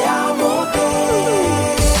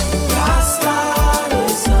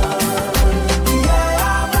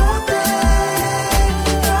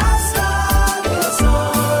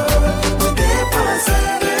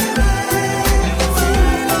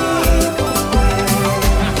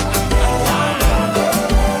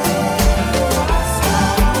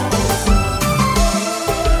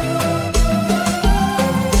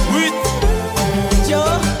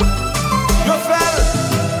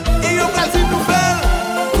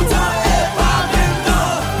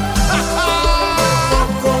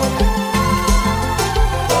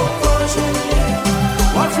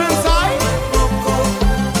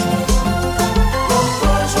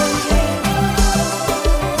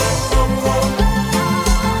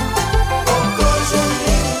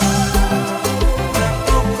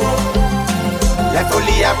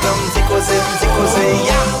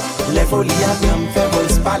 Les folies à bien me faire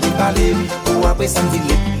voice parler ou après ça me dit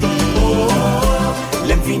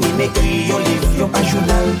les fini m'écrit yon livre yon pas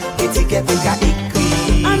journal étiquette et qu'a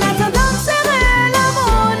écrit en attendant serrer la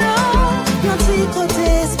mono yon petit côté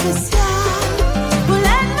spécial pour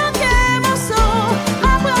l'aide manquer mon son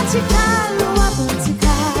apprenti cal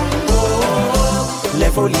les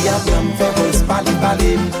folies à bien me faire voice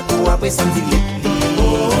parler ou après ça me dit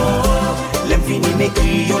les fini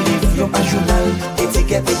m'écrit yon livre yon pas journal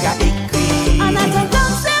étiquette et qu'a écrit en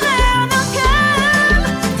attendant serrer mon cœur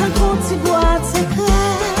tant qu'on t'y boite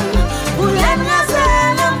secret pour l'aide raser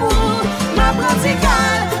l'amour m'apprenti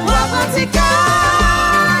cal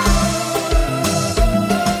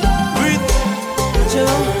Oui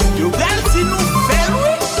Joe you got si nous faire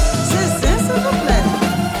oui c'est ça s'il vous plaît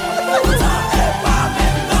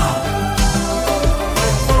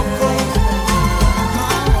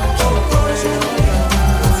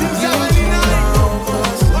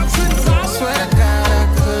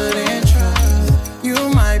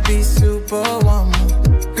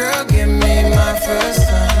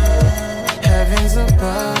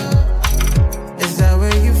Is that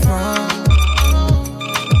where you from?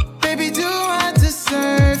 Baby, do I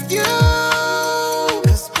deserve you?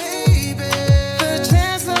 'Cause baby, the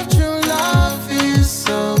chance of true love is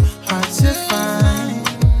so hard to find.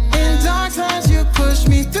 In dark times you push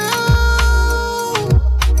me through.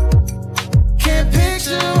 Can't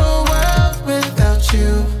picture a world without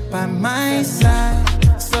you by my side.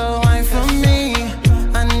 So why for me?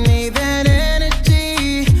 I need that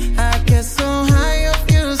energy. I get so high, you're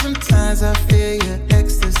fusing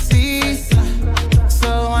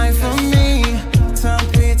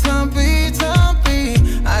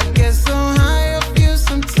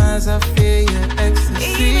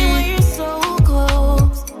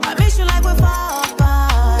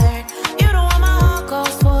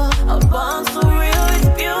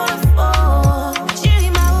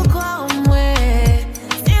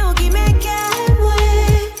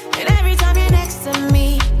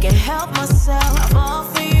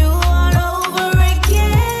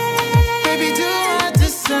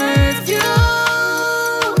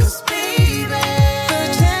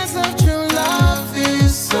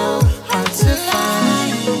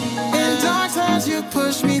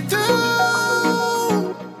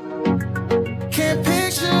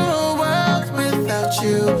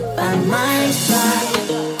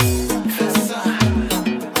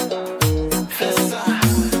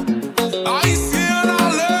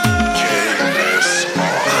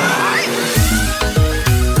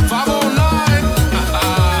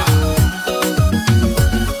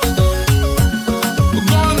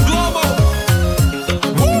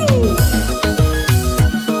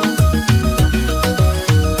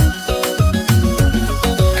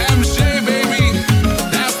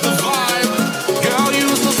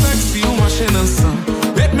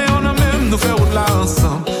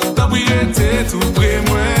ensemble. T'as brillé tout près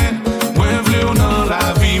moi. Moi v'lais dans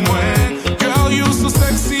la vie moi. Girl, you so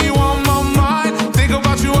sexy on my mind. Think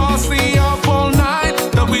about you all, stay up all night.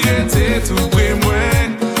 T'as brillé tout près moi.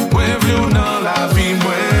 Moi v'lais dans la vie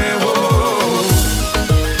moi.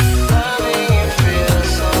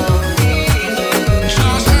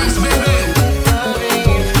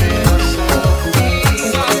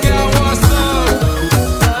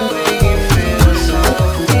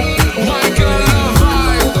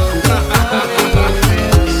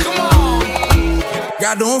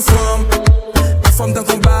 Gardons femme dans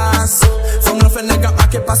ton basse. Femme l'en fait nègre à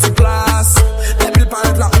qui passe place. Les pile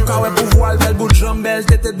paraît là encore ouais pour voir. Belle bout de jambe, belle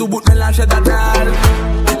tête de bout de mélange d'adal.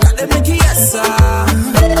 Regardez mais qui est ça?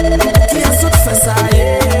 Qui est ça qui fait ça?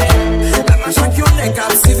 La machin qui on est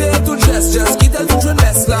captivé tout geste. Just quitte le tout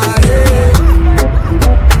jeunesse là.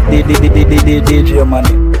 DJ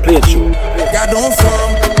Money, play it show. Gardons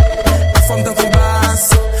femme dans ton basse.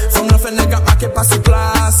 Femme l'en fait nègre à qui passe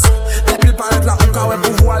place. Paraît là encore ouais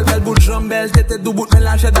pour voir belle bout de jambe, belle tête de bout de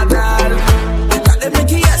mélange d'adal. Regardez mais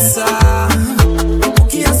qui est ça?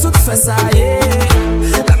 Qui est ça qui fait ça?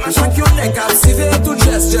 La machin qui on est captivé tout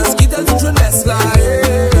geste, just quitte le tout jeunesse là.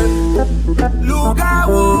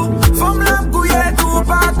 Loup-garou, femme l'âme couillée tout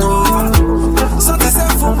partout. Santé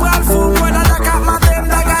c'est fou, bral fou, moi dans la carte matem,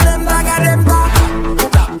 dagadem, dagadem, da.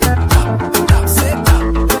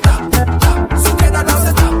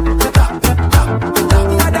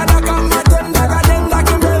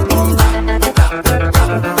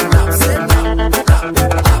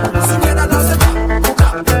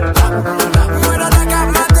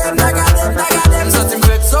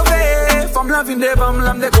 Fin de bam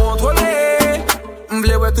l'âme décontrôlée.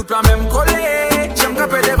 M'vle ouais toute la même collée. J'aime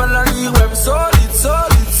camper devant la lit ouais solide,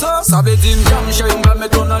 solide, so. Ça veut dire m'jam chérie m'va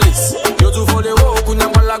mettre ton en lisse. Yo tout volé haut, kounya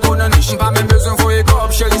m'va la gona niche. M'pa même besoin foyer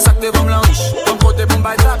corps, chérie sac devant m'la riche. Ton côté pour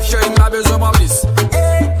m'baille tap, chérie m'pa besoin m'ambisse.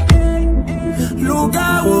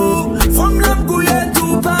 Loup-garou, femme l'âme couillée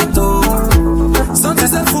tout partout. Santé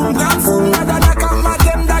c'est fou, m'grave fou, m'adada kam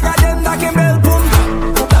matem, dagadem, dakembel poum.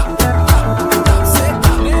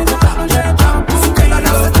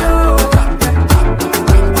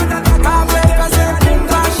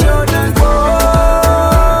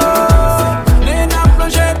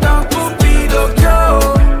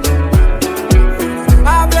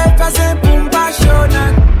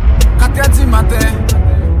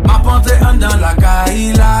 Dans la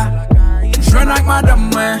caïla, je viens avec madame,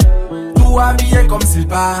 tout habillé comme si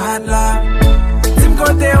pas là. Tim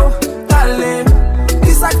côté où t'allais,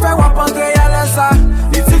 qui ça fait wap entrer à l'aise ça.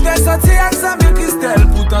 Il dit que sorti avec sa mille Christelle,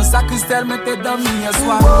 pourtant sa Christelle mettait dans mi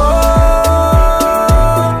soir. Oh,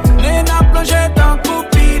 les n'a plongé dans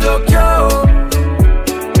coupi d'okyo.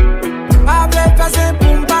 Able passer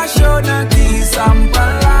pour m'pachonner, qui ça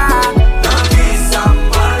m'pala.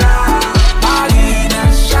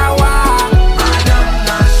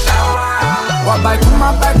 Wabai kuma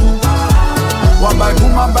bagu, wabai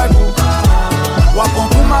kuma bagu, wapon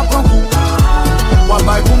kuma pangu,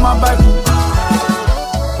 wabai kuma bagu.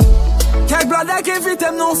 Quel blada qui vite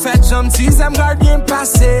nous fait gentil, j'aime bien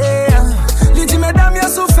passer. Li dit mesdames y'a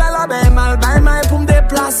souffert la ben mal, ben mal pour me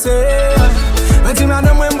déplacer. Me dit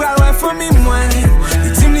madame moi m'bral ouais famille moi,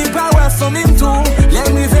 li dit m'li pas ouais famille tout.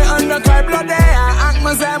 L'ennemi fait un de quel blada, ak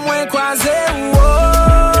moi c'est moins croisé.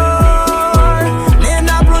 Les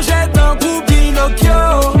n'a plongé dans coupe.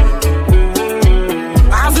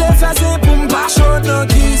 Avle fese pou m'pachonne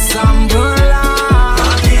qui s'ambola.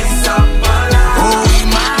 Oh,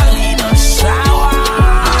 Mali no shawa.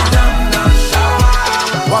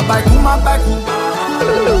 Wabai kuma bagu,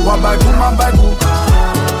 wabai kuma bagu,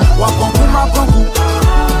 wapon kuma pangu,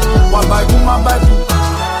 wabai kuma bagu.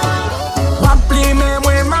 M'aplime,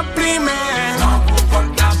 moi m'aplime.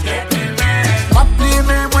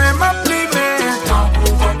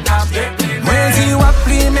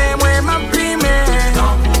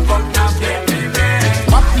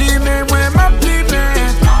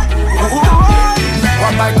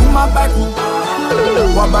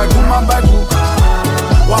 Wabai kuma bagu,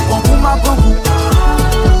 wapon kuma pangu,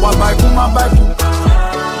 wabai kuma bagu.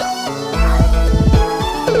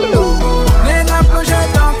 Nena plongé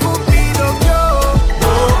dans coupi d'okyo.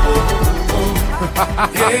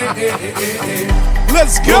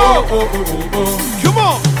 Let's go! Come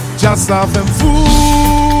on! Just have them fool.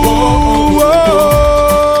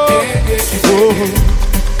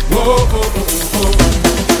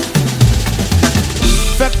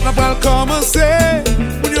 Fête n'a pas commencé,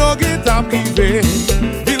 mon yo est arrivé.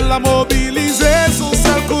 Il l'a mobilisé, son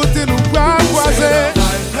seul côté nous pas croisé.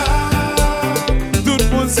 Tout le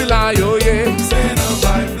monde c'est là, yo, yeah.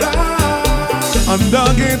 En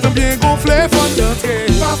dedans gen tan bien gonflé, faut d'entrer.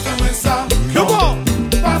 Pas fais-moi ça, Come on!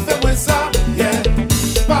 pas fais-moi ça, yeah.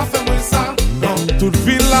 Pas fais-moi ça, non. Toute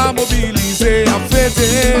ville la mobilisée à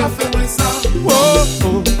fêter. Pas fais-moi ça, Oh,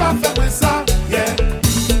 oh. pas fais-moi ça, yeah.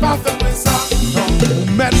 Pas fais-moi ça, non.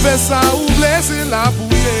 Ou mettre fait ça ou blesser la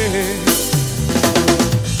bouillée.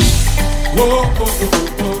 Oh, oh, oh,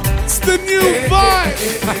 oh. It's the new vibe.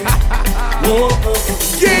 Oh, oh, oh.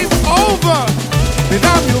 Game over.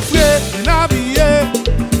 Mesdames, yo frères, bien habillés.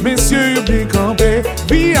 Messieurs, yo bien campés.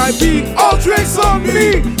 VIP, all drinks on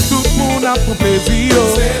me. Tout le monde a pour plaisir.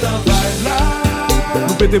 C'est dans vibe là.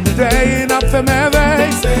 Nous pété bouteilles et n'a fait merveille.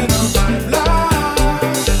 C'est dans vibe là.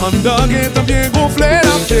 En dedans, gen tan bien gonflé,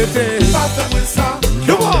 la fêté. Pas fais-moi ça,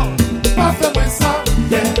 Come on! pas fais-moi ça,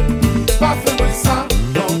 yeah. Pas fais-moi ça,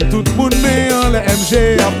 non. Tout le monde met en le MG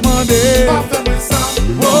à demander. Pas fais-moi ça,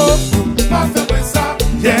 Oh, pas fais-moi ça,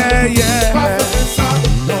 yeah, pas yeah. fais-moi ça,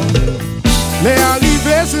 non. Les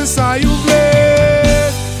arrivés, c'est ça, you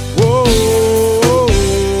voulez. Oh, oh,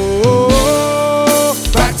 oh, oh.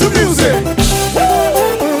 Back to music.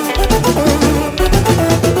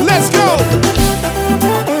 Let's go.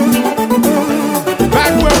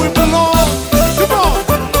 Back where we belong. Come on.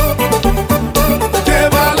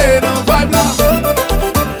 Dévaler dans le vibe là.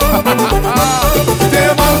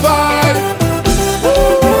 Dévaler le vibe.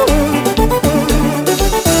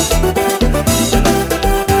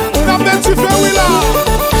 Now bet you feel we love.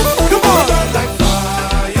 Come on. Like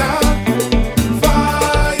fire,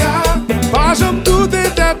 fire. Pas j'aime tout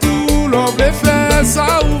était tout. L'homme les fait ça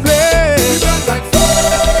ouvrir. Like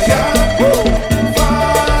fire,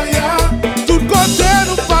 fire. Tout côté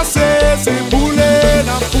nous passer, c'est bouler,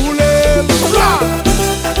 n'a foulé.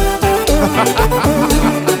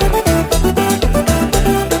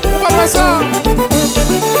 On va faire ça.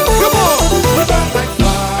 Come on. Like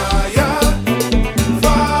fire,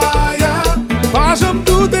 fire. Pas j'aime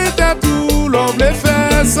tout était tout. L'homme les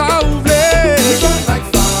fait ça ouvrir. Like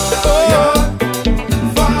fire,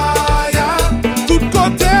 fire. Tout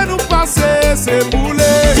côté nous passer, c'est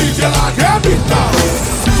bouler. DJ la capitale.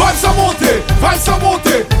 Vibe ça monter, vibe ça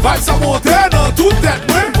monter, vibe ça monter dans toute tête,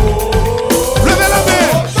 oui. Levez la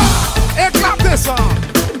main, éclatez ça.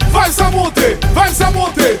 Vibe ça monter, vibe ça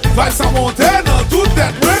monter, vibe ça monter dans toute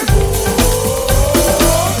tête, oui.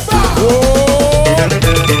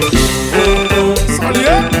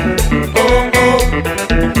 Salut,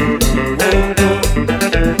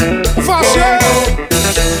 fâché,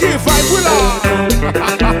 qui vibe oui là.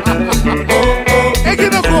 Et qui ne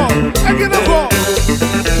voit, et qui ne voit.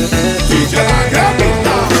 DJ la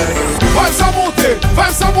capitale. Vibe ça monter,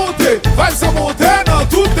 vibe ça monter, vibe ça monter dans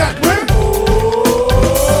toute tête, oui.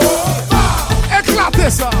 Éclatez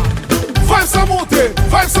ça. Vibe ça monter,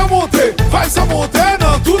 vibe ça monter, vibe ça monter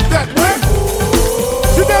dans toute tête, oui.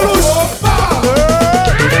 Tu délouches.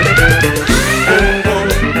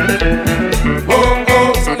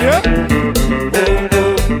 Salut.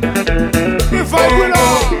 Qui vibe oui là.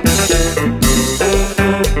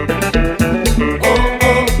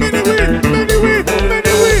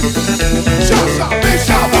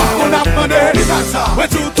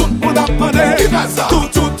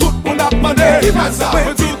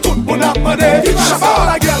 Chabal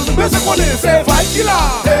la gueule, mais c'est qu'on est, c'est vibe qui là.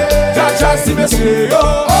 Jaja si messieurs yo,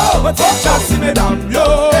 jaja si mesdames yo.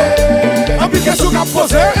 En plus qu'est-ce qu'on a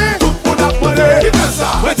posé, tout le monde a demandé.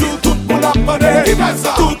 Tout le monde a demandé.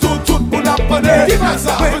 Tout le monde a demandé.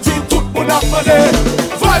 Tout le monde a demandé.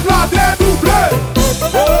 Vibe là dédoublé.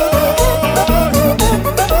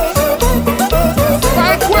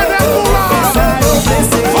 Vibe quoi des moula.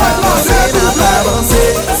 Vibe là dédoublé.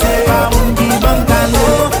 C'est pas mon qui banque à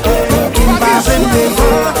l'eau, qui pas j'aime les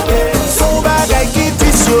voix. Son bagay qui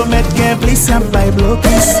tisse yo met gen plis y'a vibe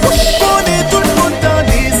blocus. Connais tout le monde dans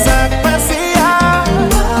des sacs passés à.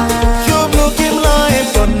 Yo bloqué blanc et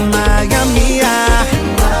ton Miami à.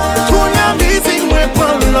 Qu'on a musique moi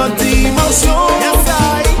prend l'autre dimension.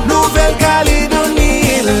 Nouvelle-Calédonie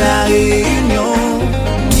et la Réunion.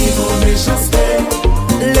 Niveau méchanceté,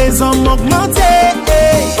 les hommes augmentés.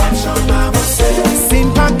 C'est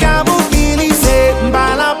pas qu'à mobiliser,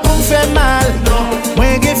 pas là pour me faire mal. Moi,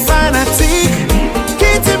 je suis fanatique,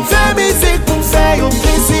 qui te fait musique pour me faire un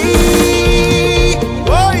plaisir.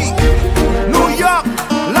 Oui, New York,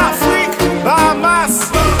 l'Afrique, Bahamas,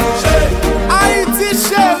 Haïti,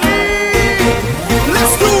 chérie.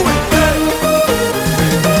 Let's do it.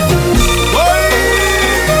 Oui,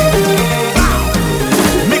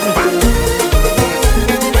 make me back.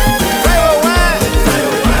 Hey, oh, ouais.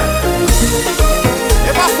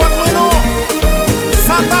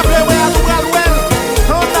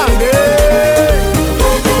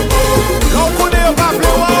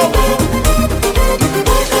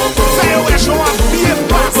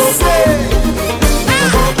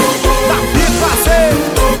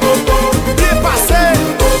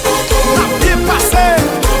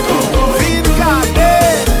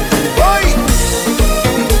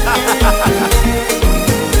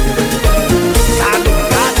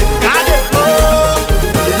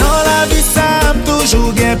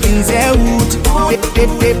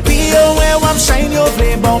 Depuis yo ouais, wap shine yo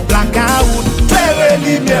vle bon blackout. Claire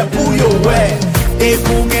lumière pour yo ouais. Et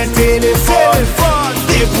pour gen téléphone,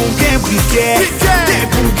 et pour gen briquet, et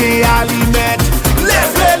pour gen allumettes.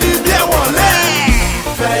 Lève lumière en l'air.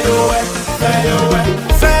 Fais yo ouais, fais yo ouais.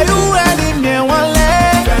 Fais yo ouais, lumière en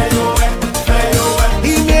l'air. Fais yo ouais, fais yo ouais.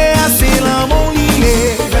 Lumière c'est là mon lié.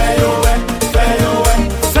 Fais yo ouais, fais yo ouais.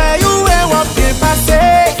 Fais yo ouais, wap bien passé.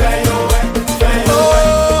 Fais yo ouais, fais yo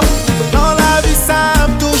ouais. Dans la vie ça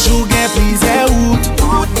toujours gen plusieurs routes.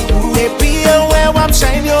 Et puis yo ouais, wap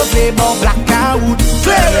shine yo vle bon blackout.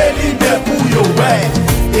 Claire lumière pour yo ouais.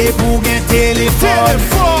 Et pour gen téléphone,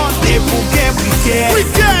 et pour gen briquet,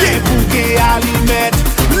 et pour gen allumettes.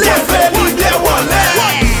 Lève lumière en l'air.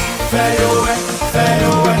 Fais yo ouais, fais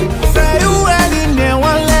yo ouais. Fais yo ouais, lumière en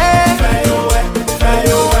l'air. Fais yo ouais, fais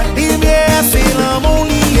yo ouais. Lumière c'est là mon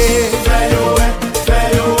lié. Fais yo ouais, fais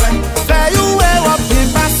yo ouais. Fais yo ouais, wap bien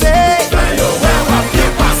passé. Fais yo ouais, wap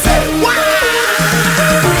bien passé.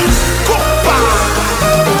 Compa.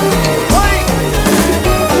 Oui.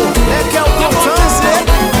 Les gars, on commence.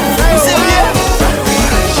 C'est bien.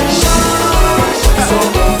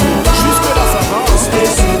 Jusque là ça va.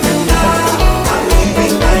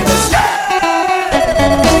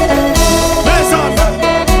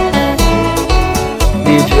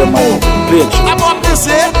 DJ Money, play it. À bon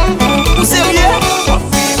penser, vous sérieux?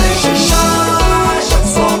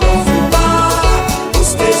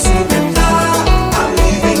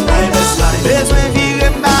 Besoin virer,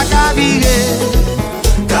 m'pas qu'à virer.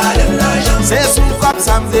 C'est sous comme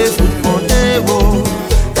ça m'fait foutre mon ego.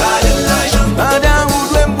 Pendant où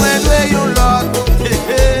je m'pointe yon lot.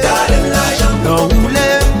 Quand roule,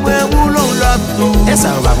 roulons l'autre tout. Et ça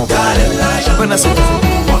va mon père. Pendant ce temps.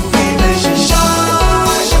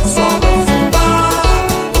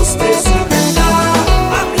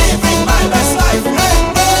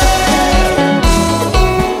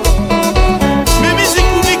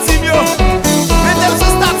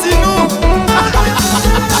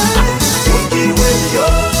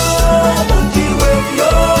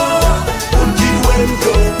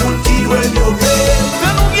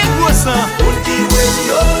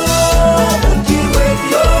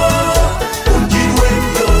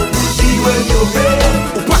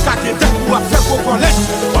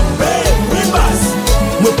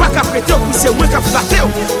 C'est moi qui a flatté.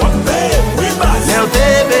 Lèv te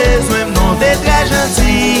besoin, non te très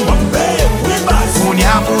gentil. On y a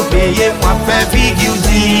pour payer, moi fait figure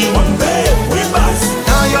dit.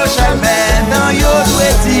 Dans yo chemin, dans yo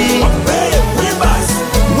douetti.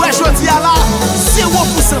 Ouais, je dis à la 0%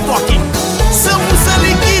 talking, 100%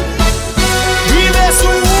 liquide. Rive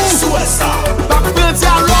sous ça. Pas prendre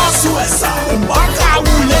alors sous ça. Pas qu'à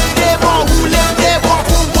rouler des bons,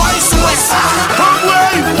 pour boy sous ça.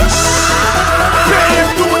 Pay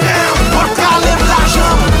to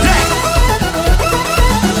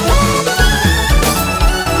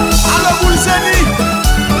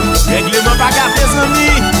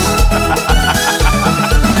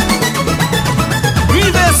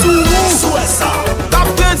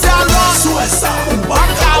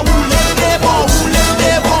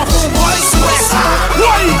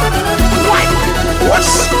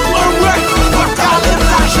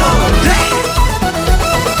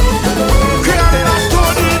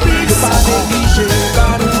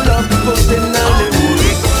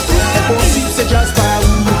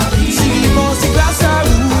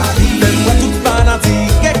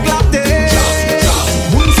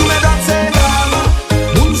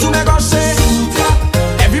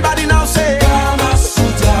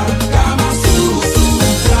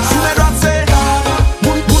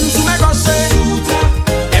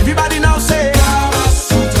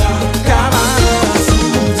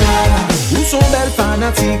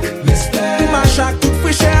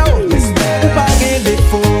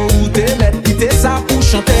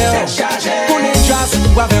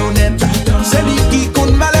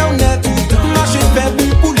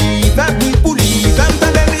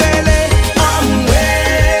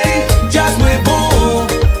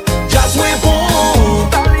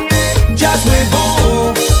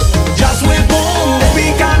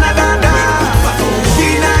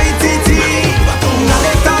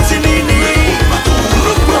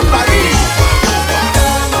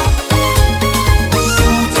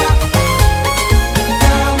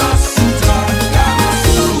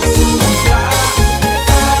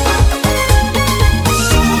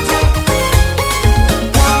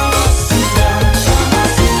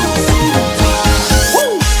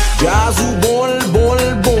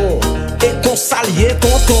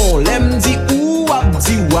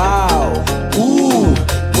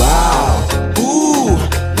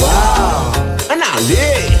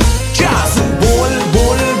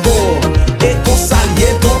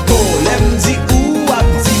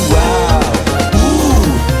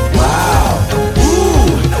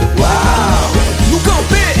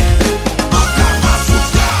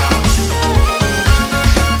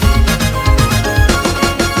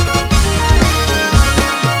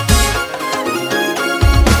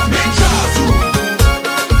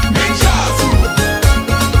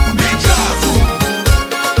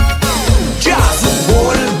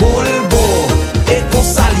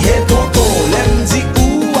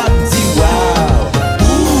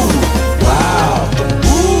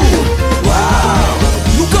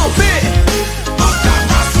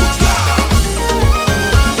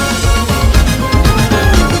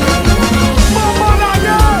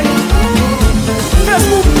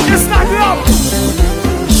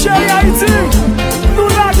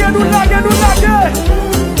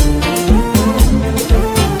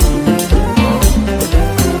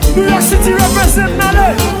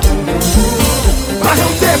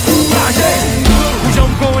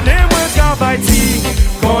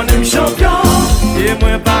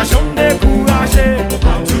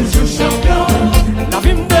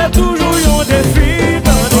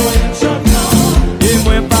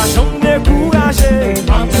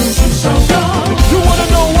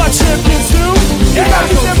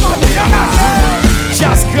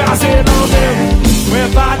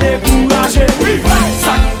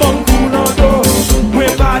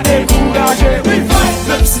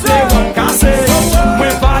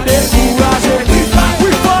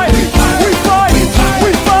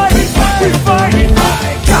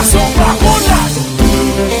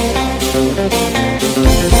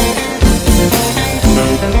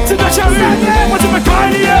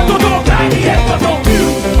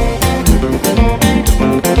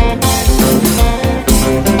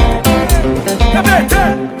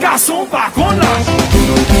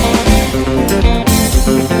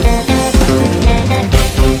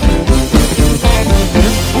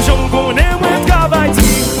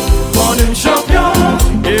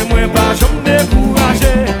Et moi pas jamais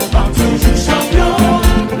découragé. Toujours champion.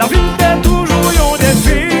 La vie fait toujours yon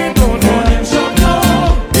défi. On est champion.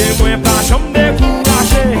 Et moi pas jamais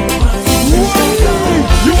découragé.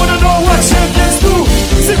 You wanna know what champions do?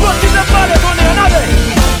 C'est quoi qui n'est pas le bonheur avec?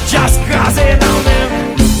 Just crasé dans même.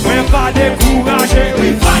 Moi pas découragé. We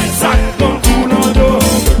fight ça comme tout le dos.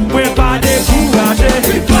 Moi pas découragé.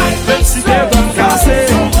 We fight même si t'es bon cassé.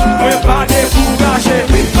 Moi pas découragé.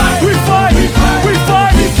 We fight. We fight. We fight.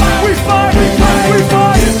 We fight. We fight. We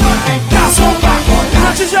fight. Garçon pas contre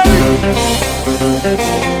la tigérie.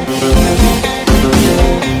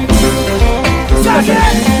 Ça fait.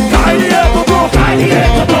 Cahier Toto. Cahier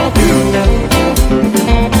Toto.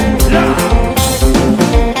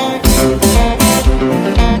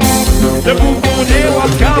 Le bouffon des rois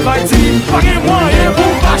de Cavaiti. Pas que moyen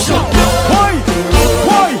pour pas chanter. Oui,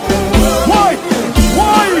 oui, oui, oui,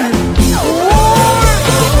 oui.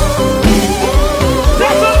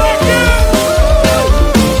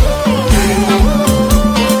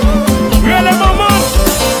 Les mamans,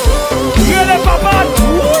 les papas.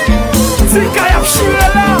 Si Kayap chire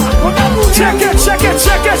là. Check it, check it,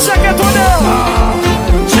 check it, check it, on est.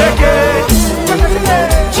 Check it, check it,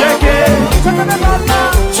 check it.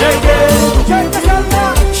 Check it, check it,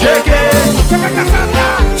 check it,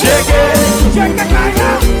 check it, check it,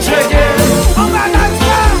 check it,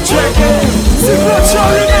 check it. C'est le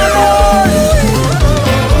Charlie Miller.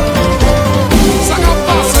 Ça va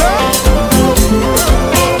passer.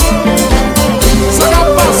 Ça va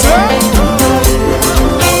passer.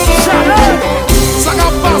 Charlie. Ça va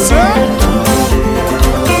passer.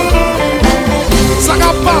 Ça va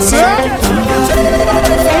passer.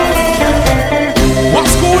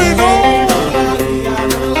 What's going on?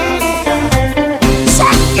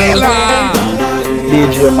 Sakela!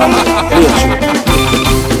 DJ Mani, play it.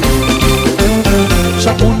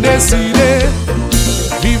 Chaque monde décide,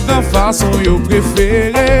 vivre de façon yo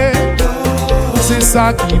préféré. C'est ça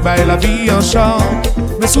qui baille la vie en chant.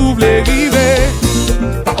 Mais s'ouvre les rivets,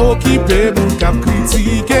 pas occupé mon cap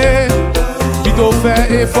critiqué. Plutôt faire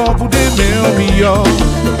effort pour des meilleurs millions.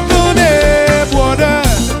 Donnez bonheur.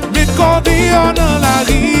 Quand on dans la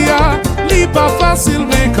ria, li pas facile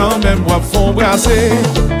mais quand même moi font brasser.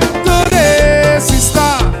 Tenez, sista,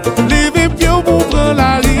 levez pied pour prendre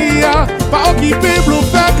la ria. Pas occupé pour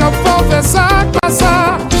faire comme faut faire ça, pas ça.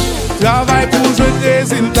 Travail pour jouer des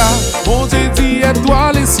résultats. Mon Dieu dit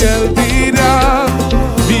étoile et ciel d'Ida.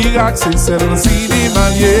 Miracle c'est celle-ci des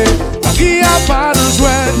maniers. Qui a pas de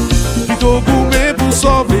jouet, plutôt gourmet pour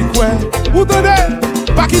sauver quoi. Ou tenez,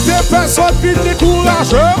 pas quitter personne puis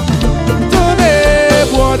décourageux. Tenez,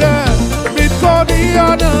 bonheur, vite qu'on y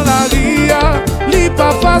a dans la ria. Li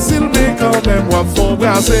pas facile mais quand même moi faut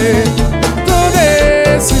brasser.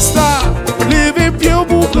 Tenez, sista, levez pied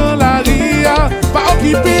pour prendre la ria. Pas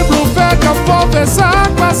occupé pour faire comme faut faire ça,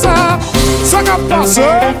 pas ça. Ça va passer.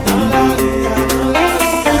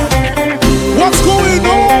 What's going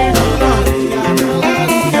on?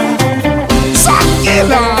 Ça qui est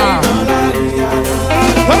là.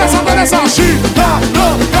 Donnez ça, chine, là,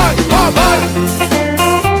 non, bye, bye, bye.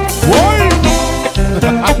 Oui.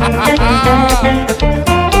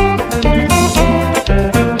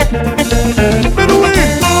 Mais oui.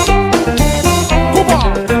 Comment?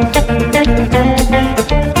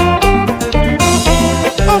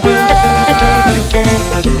 Oh bien.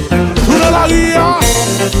 Nous dans la ria.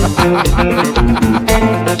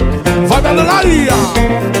 Va dans la ria.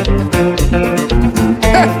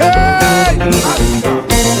 Hey, hey.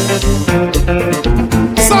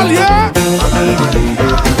 Salia.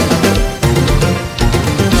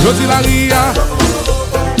 Je dis la ria.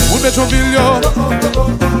 On met ton ville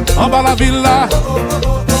en bas la villa.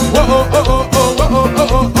 Oh oh oh oh oh oh oh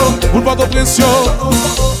oh oh. Pour pas de pression.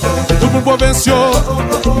 Tout le monde provincial.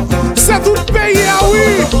 C'est tout le pays ah oui.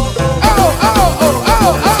 Oh oh oh oh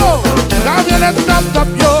oh oh. Camionnette tap tap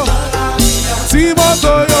yo.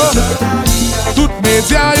 Timoto yo. Toutes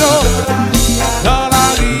médias yo. Dans la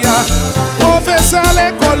ria. Professeur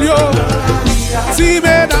l'école yo. Si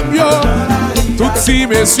mesdames yo. Toutes si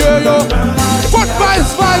messieurs yo. Foot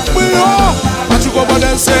vice vibe yo. Machuco pas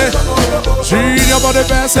danser. Junior pas de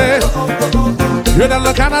percer. Yo dans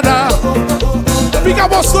le Canada. Pica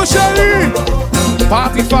Boston chéri.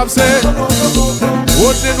 Party Fab c'est.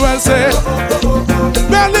 Rodney Noël c'est.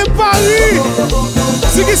 Berlin Paris.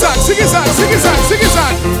 Ziggy-zag, ziggy-zag, ziggy-zag,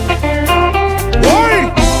 ziggy-zag. Oui.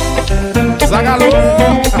 Zagalo.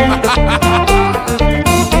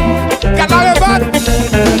 Canard-et-Bat.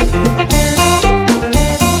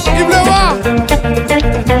 Yves Leroy.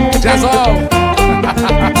 Jason.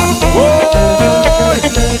 Oui.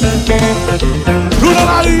 Nous dans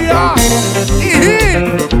la ria. Hihi.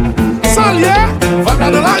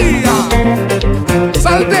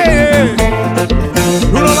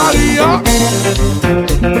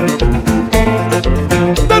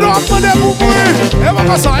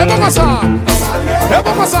 O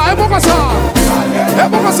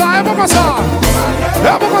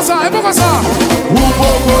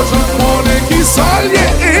povo de mone que salye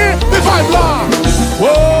e vai lá.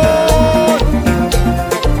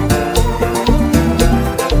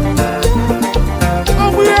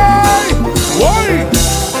 Oi!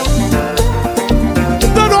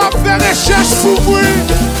 Dando a faire recherche pour vous.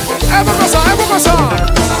 É bom caçar.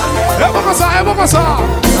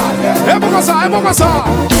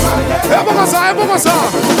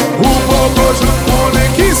 O povo de mone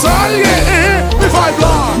que salye e vai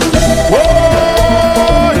lá.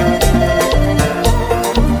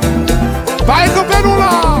 Vai campeão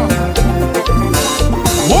lá.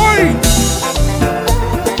 Oi!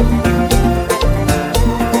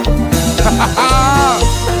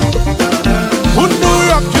 Mon New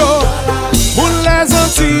York yo, mon les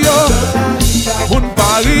Antilles yo, mon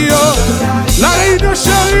Paris yo, la Réunion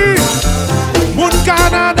chérie, mon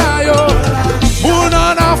Canada yo, mon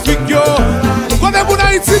en Afrique yo, connais mon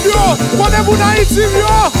Haïti yo,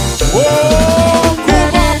 oh,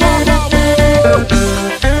 Cuba,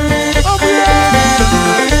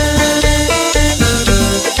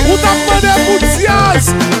 o tamanho é mundiais,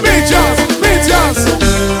 mídias.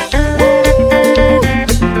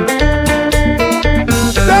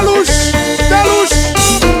 Deluxe.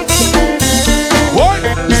 Oi.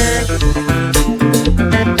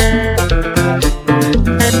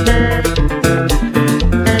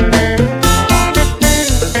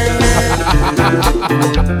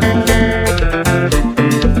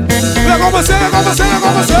 Legal você.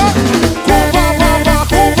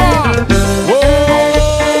 Cuba.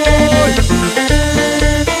 Oi.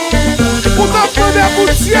 O tamanho é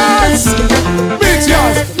mundiais,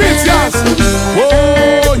 mídias.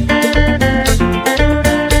 Oi.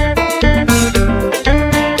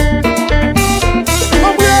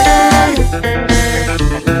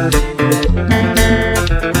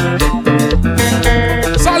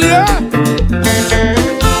 Salier.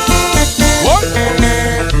 Oi.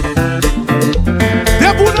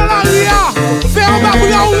 Debout dans la ria. Ferme la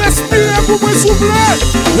bouille ou respirer pour me souffler.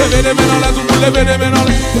 Levez les mains dans l'air, tout le monde levez les mains dans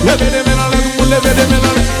l'air. Levez les mains dans l'air, tout le monde levez les mains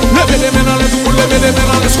dans l'air. Levez les mains dans l'air, tout le monde levez les mains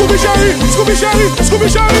dans l'air. Scooby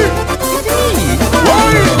Sherry.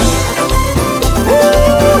 Oui.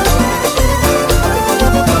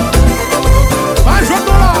 Vai,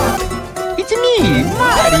 joga lá. It's me,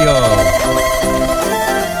 Mario.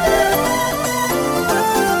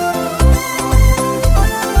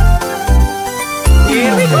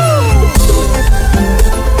 Here we go.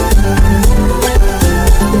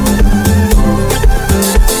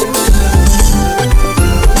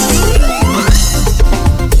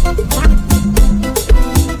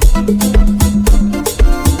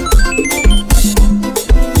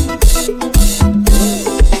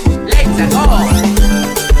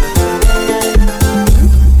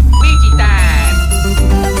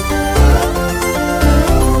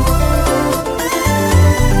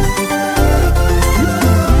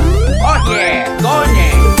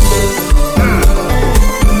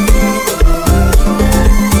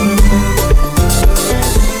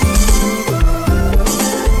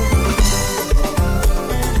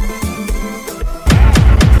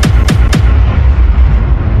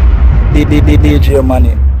 DJ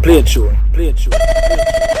Money, play a tune.